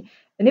حلمي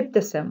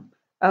نبتسم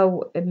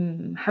أو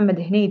محمد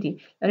هنيدي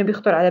لأنه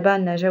بيخطر على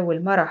بالنا جو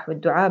المرح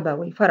والدعابة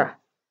والفرح.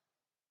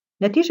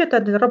 نتيجة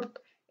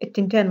ربط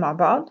التنتين مع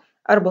بعض،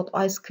 أربط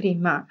آيس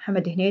كريم مع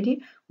محمد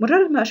هنيدي،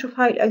 مجرد ما أشوف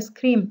هاي الآيس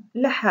كريم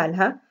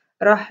لحالها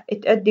راح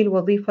تأدي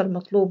الوظيفة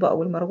المطلوبة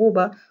أو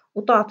المرغوبة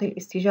وتعطي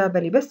الاستجابة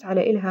اللي بس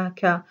على إلها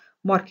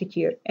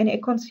كماركتير. In a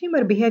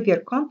consumer behavior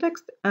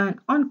context, an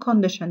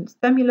unconditioned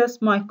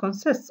stimulus might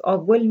consist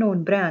of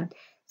well-known brand.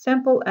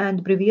 Simple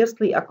and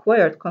previously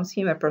acquired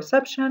consumer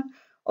perception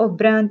of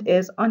brand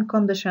is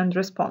unconditioned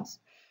response.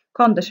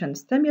 Conditioned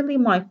stimuli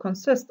might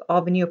consist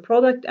of a new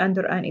product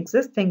under an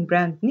existing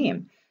brand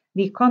name.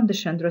 The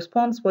conditioned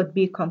response would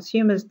be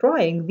consumers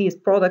trying these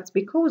products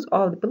because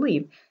of the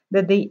belief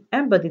that they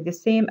embody the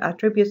same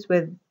attributes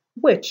with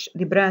which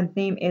the brand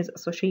name is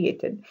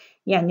associated.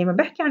 يعني لما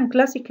بحكي عن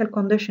classical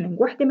conditioning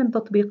واحدة من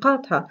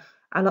تطبيقاتها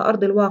على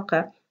أرض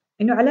الواقع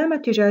إنه علامة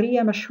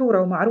تجارية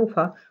مشهورة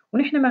ومعروفة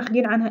ونحن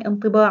ماخذين عنها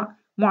انطباع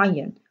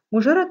معين،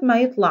 مجرد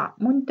ما يطلع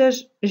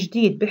منتج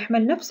جديد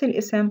بيحمل نفس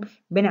الاسم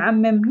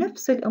بنعمم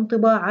نفس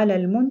الانطباع على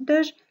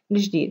المنتج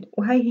الجديد،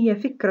 وهي هي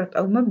فكرة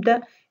أو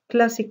مبدأ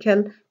classical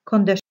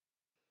conditioning.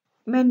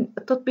 من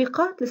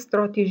التطبيقات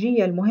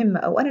الاستراتيجية المهمة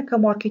أو أنا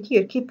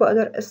كماركتير كيف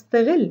بقدر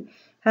أستغل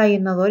هاي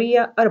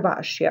النظرية 4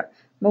 أشياء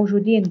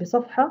موجودين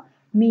بصفحة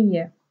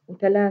 106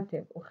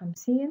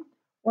 153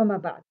 وما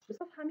بعد.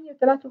 بصفحة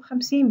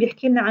 153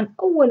 بيحكي لنا عن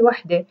أول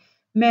وحدة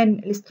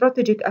من ال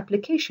Strategic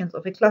Applications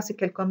of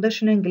Classical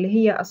Conditioning اللي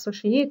هي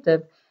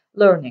Associative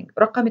Learning.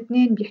 رقم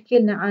 2 بيحكي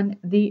لنا عن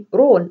the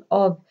role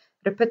of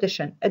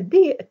repetition، قد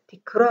إيه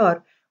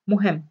التكرار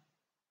مهم،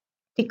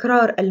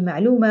 تكرار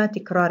المعلومة،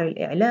 تكرار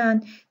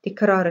الإعلان،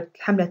 تكرار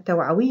الحملة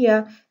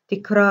التوعوية،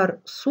 تكرار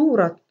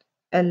صورة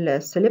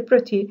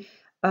السليبرتي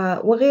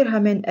وغيرها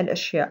من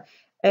الأشياء.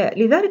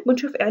 لذلك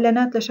بنشوف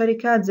إعلانات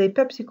لشركات زي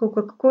بيبسيكو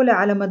وكوكاكولا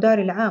على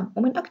مدار العام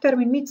ومن أكثر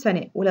من 100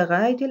 سنة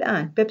ولغاية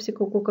الآن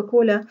بيبسيكو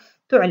وكوكاكولا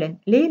تعلن.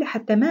 ليه؟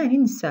 لحتى ما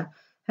ننسى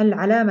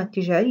هالعلامة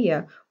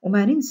التجارية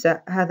وما ننسى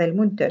هذا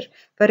المنتج.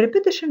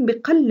 فالريبيتيشن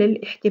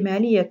بقلل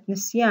احتمالية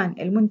نسيان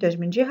المنتج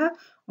من جهة،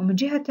 ومن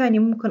جهة تانية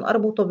ممكن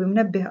أربطه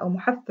بمنبه أو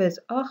محفز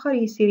آخر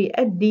يصير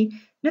يؤدي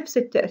نفس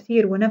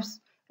التأثير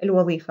ونفس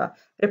الوظيفة.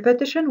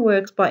 Repetition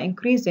works by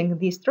increasing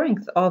the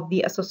strength of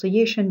the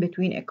association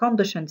between a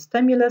conditioned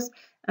stimulus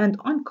and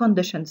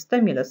unconditioned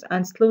stimulus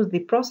and slows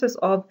the process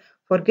of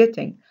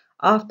forgetting.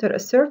 After a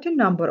certain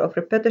number of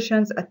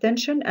repetitions,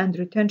 attention and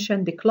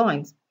retention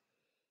declines.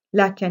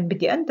 لكن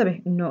بدي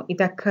أنتبه إنه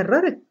إذا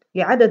كررت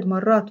لعدد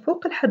مرات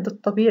فوق الحد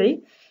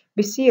الطبيعي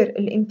بصير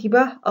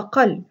الانتباه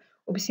أقل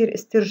وبصير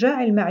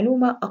استرجاع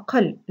المعلومة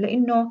أقل،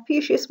 لأنه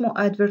في شيء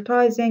اسمه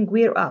advertising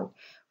wear out،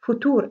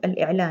 فتور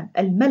الإعلان،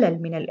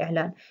 الملل من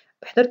الإعلان.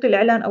 حضرت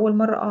الإعلان أول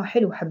مرة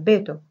حلو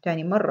حبيته،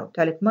 تاني مرة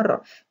وثالث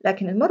مرة،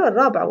 لكن المرة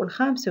الرابعة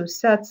والخامسة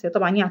والسادسة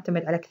طبعا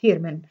يعتمد على كثير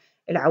من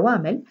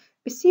العوامل،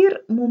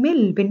 بصير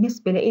ممل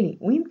بالنسبة لإلي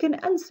ويمكن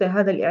أنسى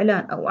هذا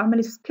الإعلان أو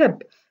أعمل سكيب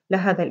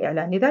لهذا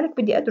الإعلان.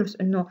 لذلك بدي أدرس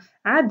أنه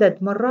عدد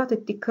مرات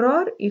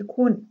التكرار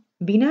يكون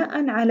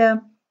بناء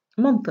على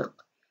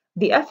منطق.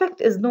 The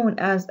effect is known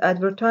as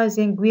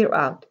advertising wear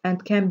out and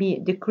can be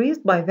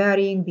decreased by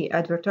varying the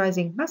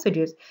advertising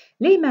messages.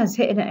 ليه ما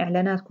زهقنا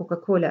إعلانات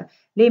كوكاكولا؟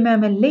 ليه ما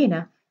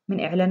ملينا من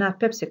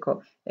إعلانات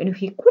بيبسيكو؟ لأنه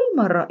في كل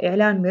مرة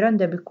إعلان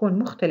ميرندا بيكون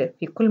مختلف،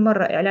 في كل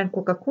مرة إعلان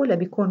كوكاكولا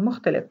بيكون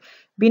مختلف،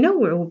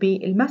 بنوعوا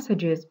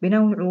بالمسجز،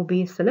 بنوعوا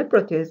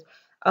بالسليبرتيز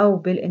أو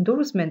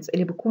بالاندورسمنتس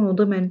اللي بيكونوا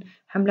ضمن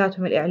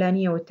حملاتهم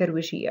الإعلانية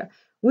والترويجية.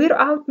 Wear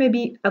out may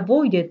be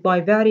avoided by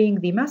varying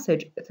the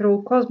message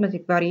through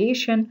cosmetic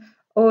variation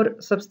or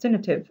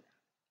substantive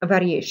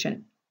variation.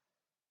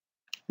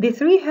 The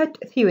three-hit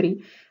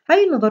theory،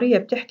 هاي النظرية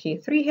بتحكي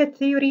three-hit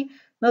theory،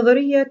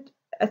 نظرية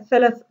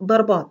الثلاث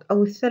ضربات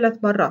أو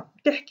الثلاث مرات.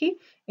 بتحكي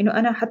إنه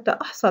أنا حتى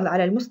أحصل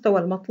على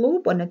المستوى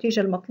المطلوب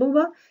والنتيجة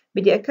المطلوبة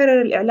بدي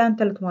أكرر الإعلان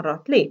 3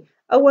 مرات. ليه؟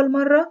 أول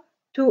مرة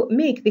to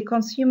make the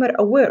consumer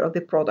aware of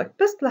the product،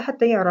 بس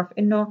لحتى يعرف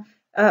إنه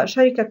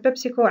شركة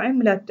بيبسيكو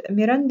عملت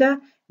ميرندا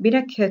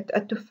بنكهة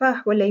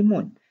التفاح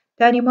والليمون.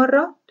 تاني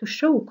مرة to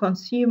show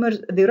consumers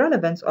the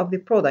relevance of the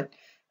product،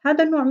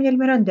 هذا النوع من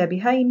الميرندا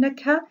بهاي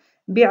النكهة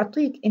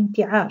بيعطيك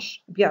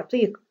انتعاش،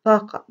 بيعطيك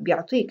طاقة،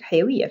 بيعطيك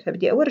حيوية،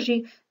 فبدي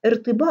أورجي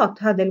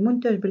ارتباط هذا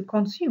المنتج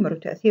بالكونسيومر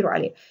وتأثيره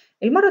عليه.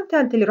 المرة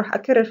الثالثة اللي راح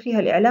أكرر فيها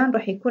الإعلان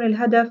راح يكون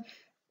الهدف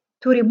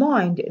to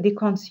remind the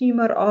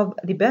consumer of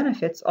the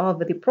benefits of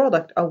the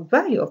product أو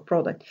value of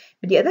product.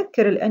 بدي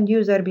أذكر الأند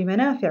يوزر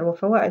بمنافع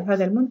وفوائد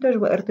هذا المنتج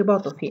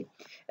وارتباطه فيه.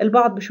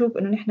 البعض بشوف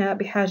إنه نحن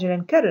بحاجة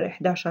لنكرر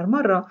 11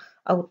 مرة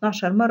أو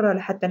 12 مرة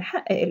لحتى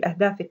نحقق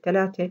الأهداف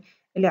الثلاثة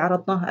اللي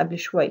عرضناها قبل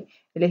شوي،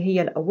 اللي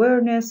هي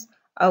الأويرنس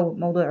أو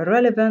موضوع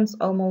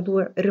الريليفنس أو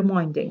موضوع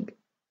الريمايندينج.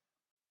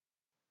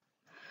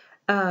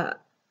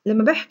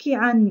 لما بحكي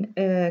عن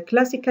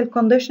classical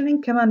conditioning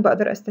كمان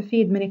بقدر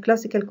أستفيد من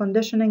classical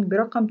conditioning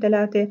برقم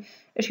 3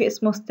 شيء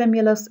اسمه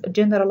stimulus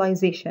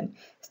generalization.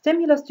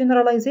 stimulus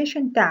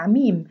generalization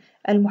تعميم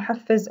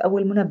المحفز أو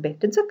المنبه.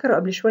 تتذكروا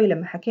قبل شوي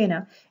لما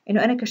حكينا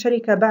إنه أنا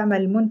كشركة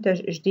بعمل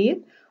منتج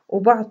جديد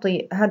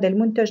وبعطي هذا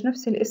المنتج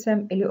نفس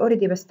الاسم اللي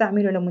أوريدي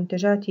بستعمله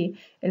لمنتجاتي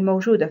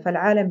الموجودة،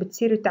 فالعالم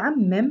بتصير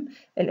تعمم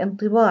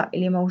الانطباع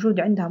اللي موجود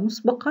عندها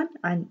مسبقا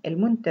عن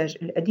المنتج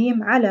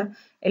القديم على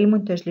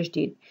المنتج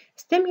الجديد.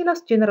 Stimulus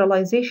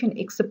generalization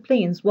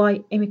explains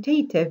why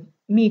imitative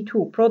Me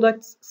Too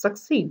products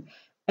succeed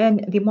in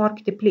the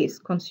marketplace.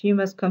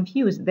 Consumers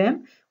confuse them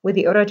with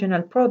the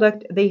original product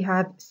they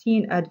have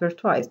seen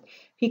advertised.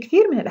 في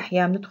كثير من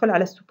الأحيان ندخل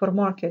على السوبر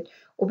ماركت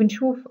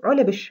وبنشوف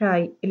علب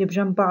الشاي اللي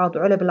بجنب بعض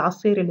وعلب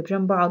العصير اللي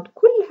بجنب بعض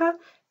كلها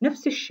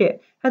نفس الشيء.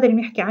 هذا اللي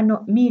بنحكي عنه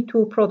Me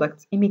Too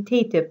products،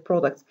 imitative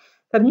products.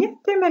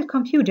 فبنعمل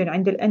confusion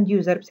عند الأند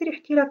يوزر، بصير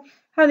يحكي لك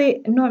هذا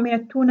النوع من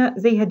التونة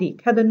زي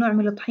هديك، هذا النوع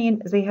من الطحين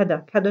زي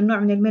هداك، هذا النوع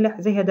من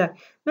الملح زي هداك،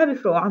 ما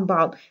بيفرقوا عن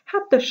بعض،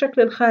 حتى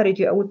الشكل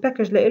الخارجي أو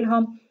الباكج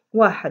لإلهم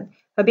واحد،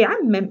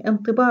 فبيعمم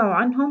انطباعه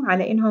عنهم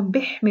على إنهم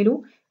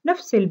بيحملوا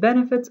نفس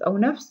البنفيتس أو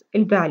نفس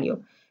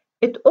الفاليو.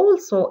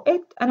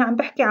 أنا عم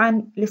بحكي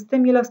عن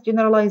stimulus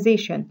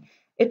generalization.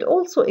 It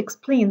also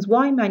explains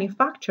why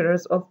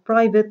manufacturers of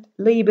private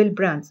label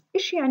brands.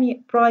 إيش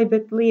يعني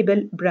private label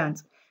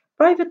brands؟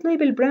 private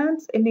label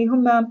brands اللي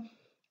هم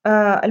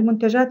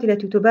المنتجات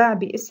التي تباع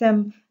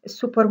باسم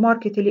السوبر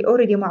ماركت اللي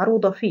اوريدي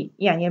معروضة فيه.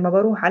 يعني لما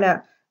بروح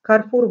على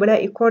كارفور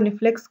بلاقي كورن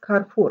فليكس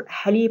كارفور،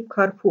 حليب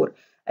كارفور،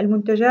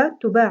 المنتجات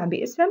تباع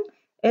باسم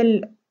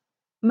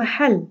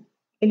المحل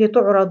اللي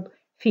تعرض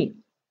فيه.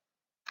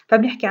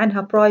 فبنحكي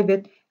عنها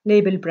private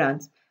label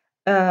brands.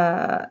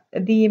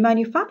 The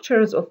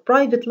manufacturers of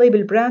private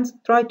label brands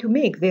try to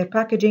make their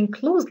packaging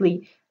closely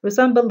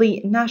resemble the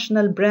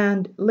national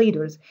brand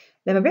leaders.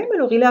 لما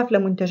بيعملوا غلاف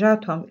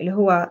لمنتجاتهم اللي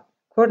هو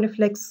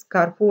كورنفليكس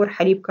كارفور،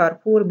 حليب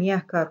كارفور،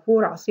 مياه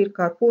كارفور، عصير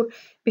كارفور،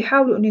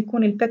 بيحاولوا إنه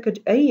يكون الباكج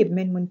قريب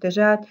من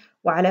منتجات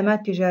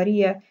وعلامات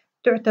تجارية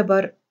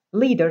تعتبر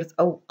leaders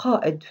أو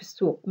قائد في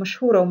السوق،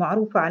 مشهورة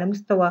ومعروفة على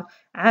مستوى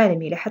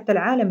عالمي، لحتى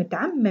العالم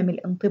تعمم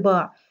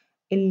الانطباع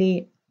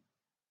اللي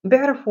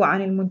بيعرفوا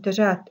عن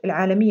المنتجات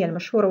العالمية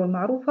المشهورة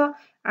والمعروفة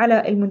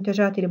على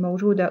المنتجات اللي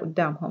موجودة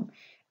قدامهم.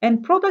 And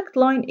product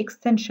line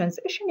extensions.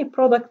 إيش يعني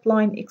product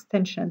line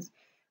extensions؟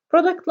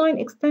 product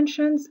line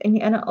extensions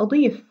إني أنا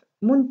أضيف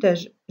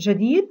منتج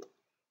جديد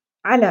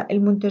على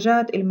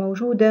المنتجات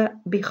الموجودة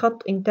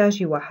بخط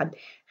إنتاجي واحد.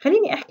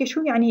 خليني أحكي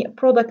شو يعني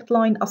product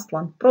line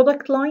أصلاً.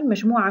 product line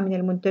مجموعة من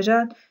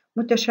المنتجات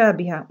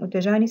متشابهة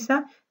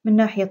متجانسة من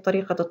ناحية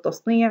طريقة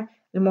التصنيع،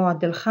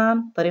 المواد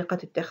الخام، طريقة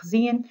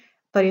التخزين،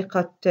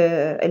 طريقة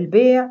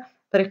البيع،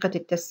 طريقة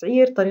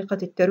التسعير، طريقة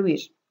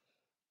الترويج.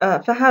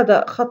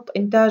 فهذا خط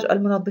إنتاج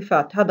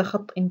المنظفات، هذا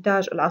خط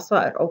إنتاج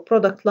العصائر، أو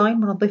product line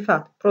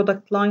منظفات،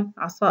 product line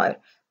عصائر،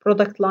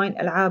 product line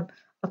ألعاب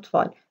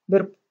أطفال.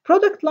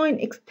 product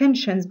line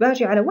extensions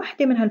باجي على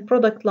واحدة من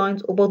هالproduct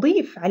lines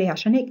وبضيف عليها،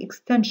 عشان هيك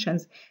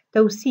extensions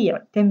توسيع،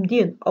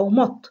 تمديد أو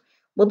مط،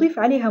 بضيف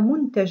عليها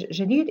منتج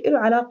جديد له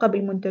علاقة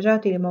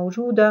بالمنتجات اللي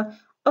موجودة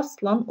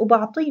أصلاً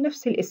وبعطيه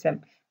نفس الاسم.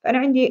 فأنا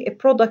عندي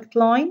product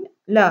line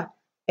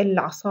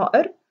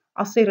للعصائر،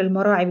 عصير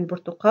المراعي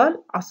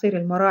بالبرتقال، عصير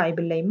المراعي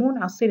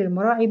بالليمون، عصير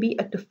المراعي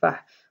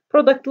بالتفاح.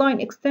 product line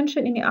extension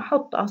إني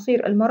أحط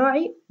عصير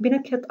المراعي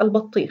بنكهة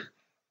البطيخ.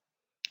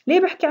 ليه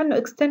بحكي عنه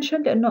extension؟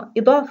 لأنه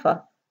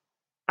إضافة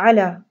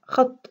على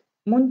خط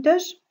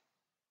منتج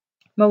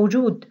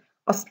موجود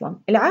أصلاً.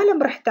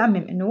 العالم رح تعمم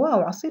إنه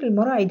واو عصير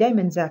المراعي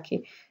دايماً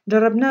زاكي،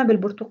 جربناه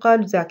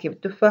بالبرتقال وزاكي،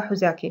 بالتفاح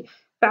وزاكي.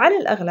 فعلى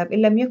الأغلب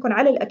إن لم يكن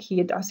على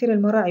الأكيد عصير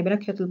المراعي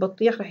بنكهة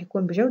البطيخ رح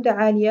يكون بجودة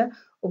عالية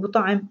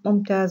وبطعم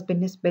ممتاز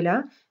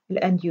بالنسبة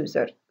للend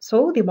user.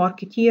 So the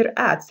marketeer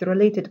adds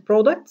related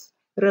products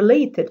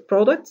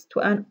to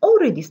an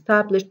already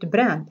established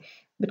brand.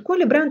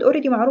 بتكون البراند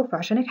already معروفة،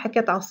 عشان هيك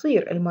حكيت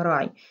عصير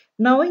المراعي.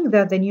 Knowing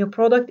that the new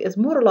product is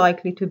more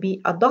likely to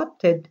be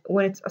adopted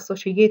when it's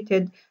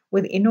associated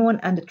with a known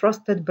and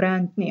trusted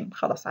brand name.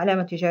 خلاص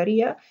علامة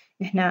تجارية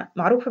نحن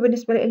معروفة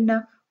بالنسبة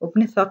لنا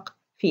وبنثق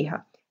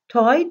فيها.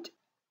 Tide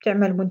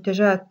بتعمل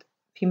منتجات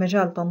في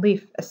مجال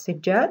تنظيف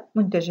السجاد،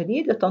 منتج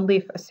جديد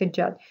لتنظيف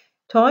السجاد.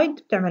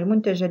 Tide بتعمل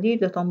منتج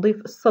جديد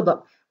لتنظيف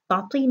الصدأ،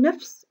 تعطيه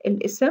نفس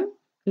الاسم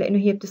لأنه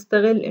هي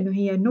بتستغل إنه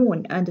هي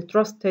known and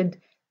trusted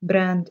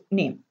brand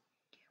name.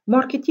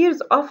 Marketeers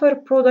offer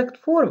product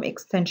form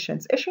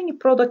extensions. إيش يعني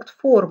product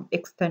form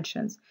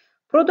extensions؟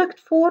 product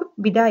form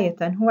بداية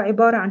هو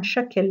عبارة عن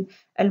شكل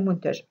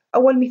المنتج.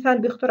 أول مثال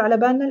بيخطر على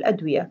بالنا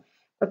الأدوية،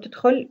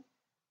 فبتدخل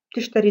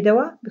تشتري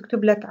دواء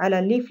بيكتب لك على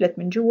الليفلت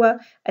من جوا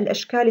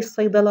الأشكال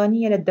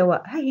الصيدلانية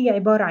للدواء، هاي هي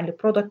عبارة عن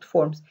product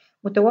forms،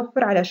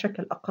 متوفر على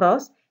شكل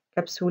أقراص،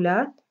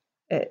 كبسولات،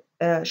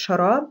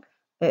 شراب،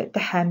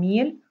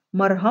 تحاميل،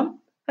 مرهم.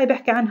 هاي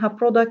بحكي عنها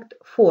product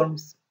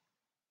forms.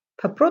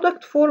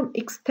 فproduct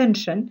form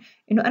extension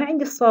إنه أنا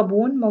عندي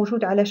الصابون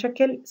موجود على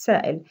شكل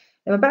سائل،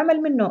 لما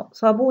بعمل منه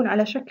صابون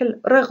على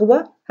شكل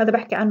رغوة هذا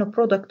بحكي عنه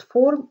product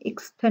form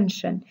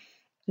extension.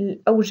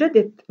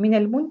 أوجدت من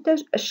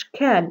المنتج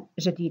أشكال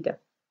جديدة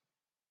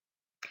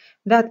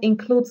that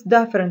includes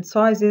different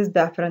sizes,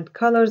 different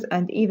colors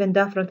and even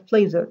different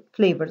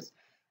flavors.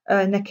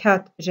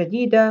 نكهات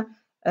جديدة،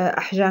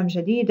 أحجام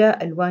جديدة،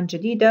 ألوان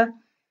جديدة.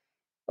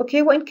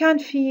 أوكي، وإن كان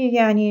في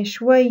يعني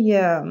شوي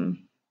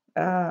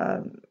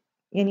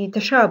يعني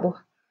تشابه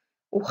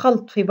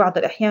وخلط في بعض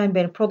الأحيان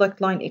بين product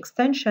line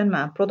extension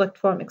مع product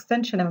form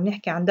extension لما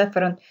بنحكي عن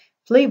different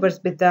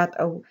flavors بالذات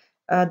أو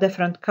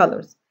different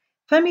colors.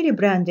 family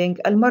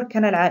branding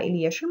الماركنة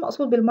العائلية. شو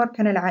المقصود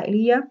بالماركنة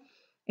العائلية؟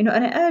 إنه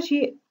أنا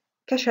آجي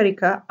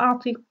كشركة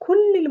أعطي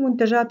كل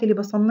المنتجات اللي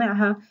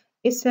بصنعها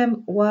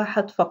اسم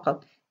واحد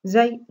فقط،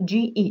 زي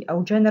GE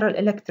أو General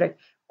Electric،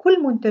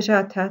 كل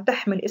منتجاتها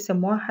تحمل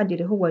اسم واحد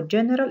اللي هو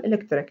General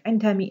Electric،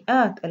 عندها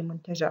مئات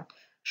المنتجات.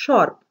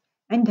 Sharp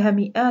عندها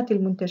مئات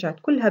المنتجات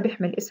كلها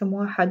بيحمل اسم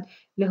واحد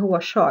اللي هو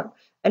شارب.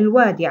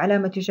 الوادي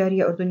علامة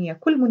تجارية أردنية،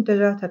 كل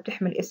منتجاتها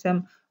بتحمل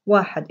اسم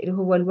واحد اللي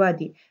هو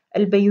الوادي.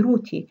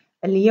 البيروتي،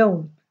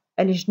 اليوم،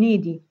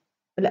 الجنيدي،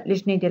 لا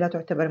الجنيدي لا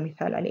تعتبر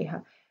مثال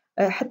عليها،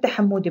 حتى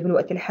حمودي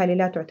بالوقت الحالي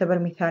لا تعتبر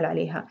مثال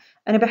عليها.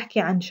 أنا بحكي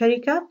عن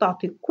شركة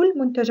تعطي كل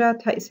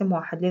منتجاتها اسم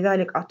واحد،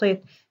 لذلك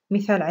أعطيت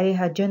مثال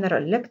عليها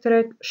General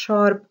Electric،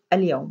 شارب،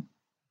 اليوم،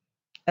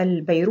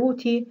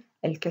 البيروتي،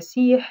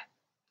 الكسيح.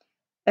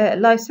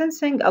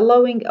 licensing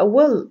allowing a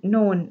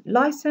well-known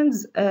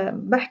license.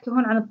 بحكي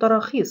هون عن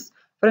التراخيص،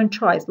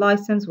 franchise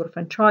license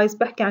والفرنشايز،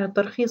 بحكي عن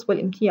الترخيص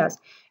والامتياز،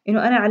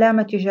 إنه أنا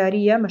علامة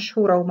تجارية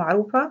مشهورة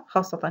ومعروفة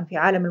خاصة في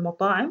عالم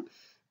المطاعم،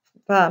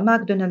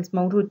 فماكدونالدز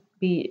موجود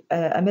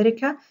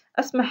بأمريكا،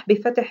 أسمح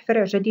بفتح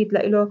فرع جديد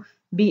لإله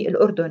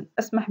بالأردن،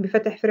 أسمح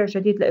بفتح فرع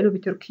جديد لإله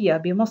بتركيا،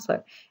 بمصر.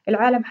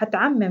 العالم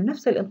حتعمم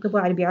نفس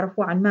الانطباع اللي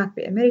بيعرفوه عن ماك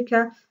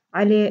بأمريكا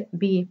عليه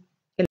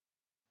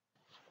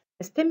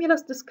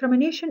Stimulus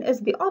discrimination is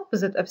the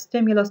opposite of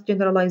stimulus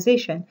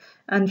generalization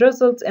and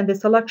results in the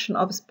selection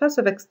of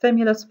specific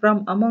stimulus from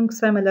among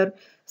similar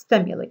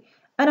stimuli.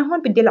 أنا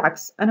هون بدي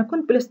العكس، أنا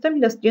كنت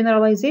بالstimulus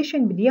generalization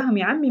بدي إياهم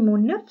يعمموا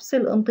نفس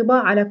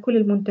الانطباع على كل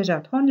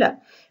المنتجات، هون لا،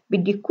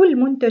 بدي كل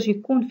منتج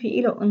يكون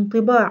في له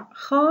انطباع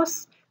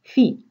خاص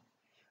فيه.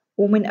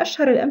 ومن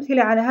أشهر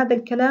الأمثلة على هذا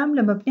الكلام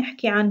لما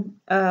بنحكي عن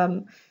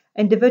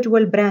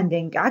individual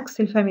branding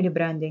عكس الفاميلي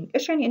براندنج.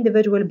 إيش يعني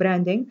individual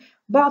branding؟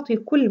 بعطي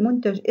كل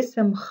منتج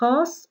اسم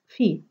خاص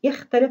فيه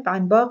يختلف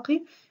عن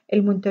باقي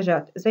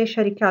المنتجات، زي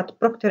شركات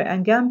بروكتر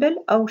أند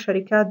جامبل أو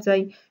شركات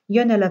زي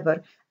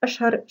يونيليفر،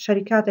 أشهر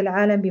شركات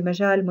العالم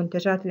بمجال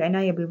منتجات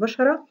العناية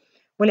بالبشرة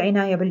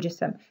والعناية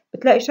بالجسم.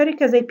 بتلاقي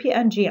شركة زي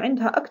P&G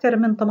عندها أكثر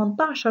من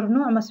 18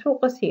 نوع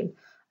مسحوق غسيل،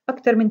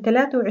 أكثر من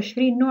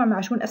 23 نوع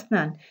معجون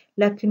أسنان،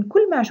 لكن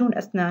كل معجون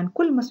أسنان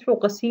كل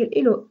مسحوق غسيل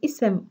له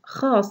اسم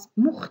خاص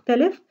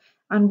مختلف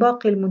عن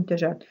باقي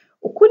المنتجات،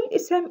 وكل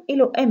اسم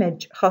له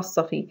إيمج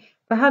خاصة فيه.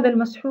 فهذا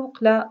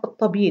المسحوق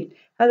للتبييض،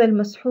 هذا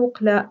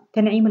المسحوق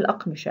لتنعيم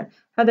الأقمشة،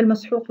 هذا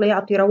المسحوق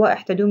ليعطي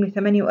روائح تدوم ل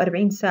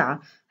 48 ساعة،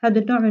 هذا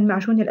النوع من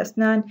معجون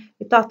الأسنان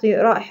لتعطي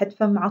رائحة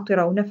فم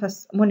عطرة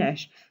ونفس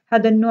منعش،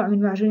 هذا النوع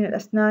من معجون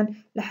الأسنان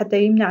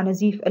لحتى يمنع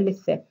نزيف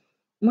اللثة.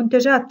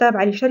 منتجات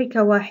تابعة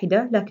لشركة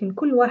واحدة لكن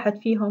كل واحد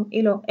فيهم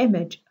له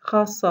image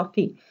خاصة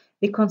فيه.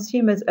 The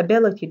consumer's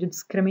ability to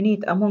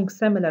discriminate among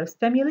similar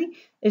stimuli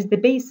is the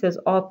basis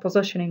of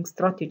positioning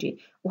strategy.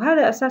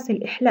 وهذا أساس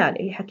الإحلال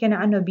اللي حكينا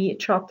عنه ب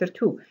chapter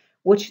 2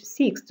 which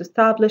seeks to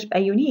establish a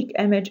unique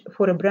image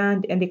for a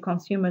brand in the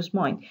consumer's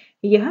mind.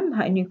 هي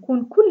همها إنه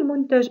يكون كل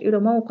منتج له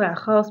موقع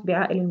خاص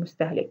بعقل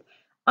المستهلك.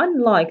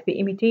 Unlike the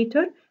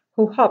imitator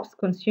who hopes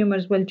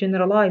consumers will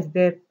generalize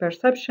their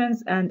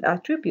perceptions and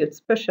attribute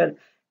special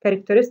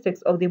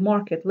characteristics of the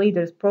market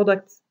leaders'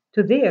 products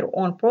to their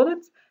own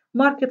products,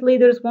 market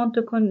leaders want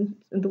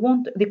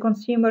the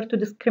consumer to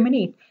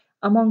discriminate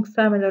among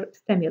similar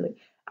stimuli.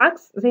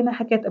 عكس زي ما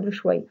حكيت قبل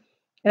شوي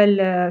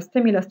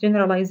stimulus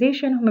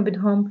generalization هم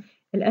بدهم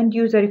end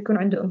user يكون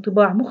عنده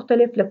انطباع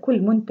مختلف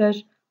لكل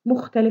منتج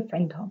مختلف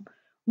عندهم.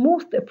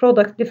 Most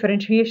product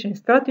differentiation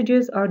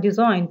strategies are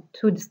designed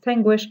to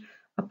distinguish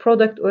a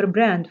product or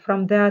brand from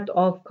that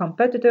of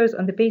competitors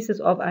on the basis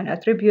of an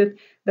attribute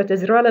that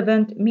is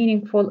relevant,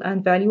 meaningful,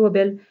 and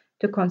valuable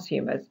to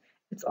consumers.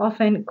 It's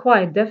often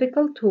quite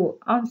difficult to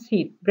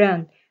unseat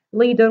brand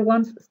leader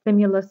once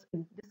stimulus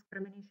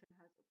discrimination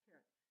has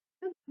occurred.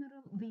 In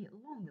general,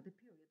 the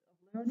period of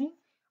learning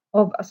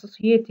of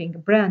associating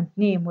brand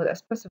name with a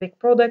specific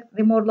product,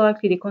 the more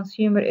likely the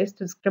consumer is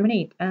to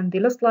discriminate and the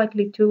less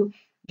likely to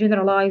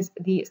generalize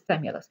the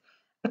stimulus.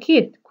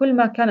 أكيد كل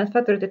ما كانت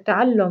فترة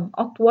التعلم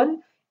أطول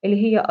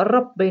اللي هي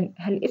الربط بين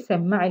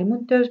هالاسم مع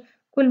المنتج،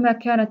 كل ما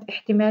كانت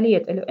احتمالية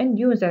الإند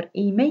يوزر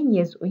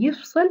يميز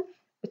ويفصل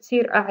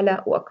بتصير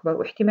أعلى وأكبر،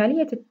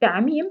 واحتمالية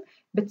التعميم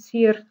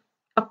بتصير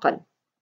أقل.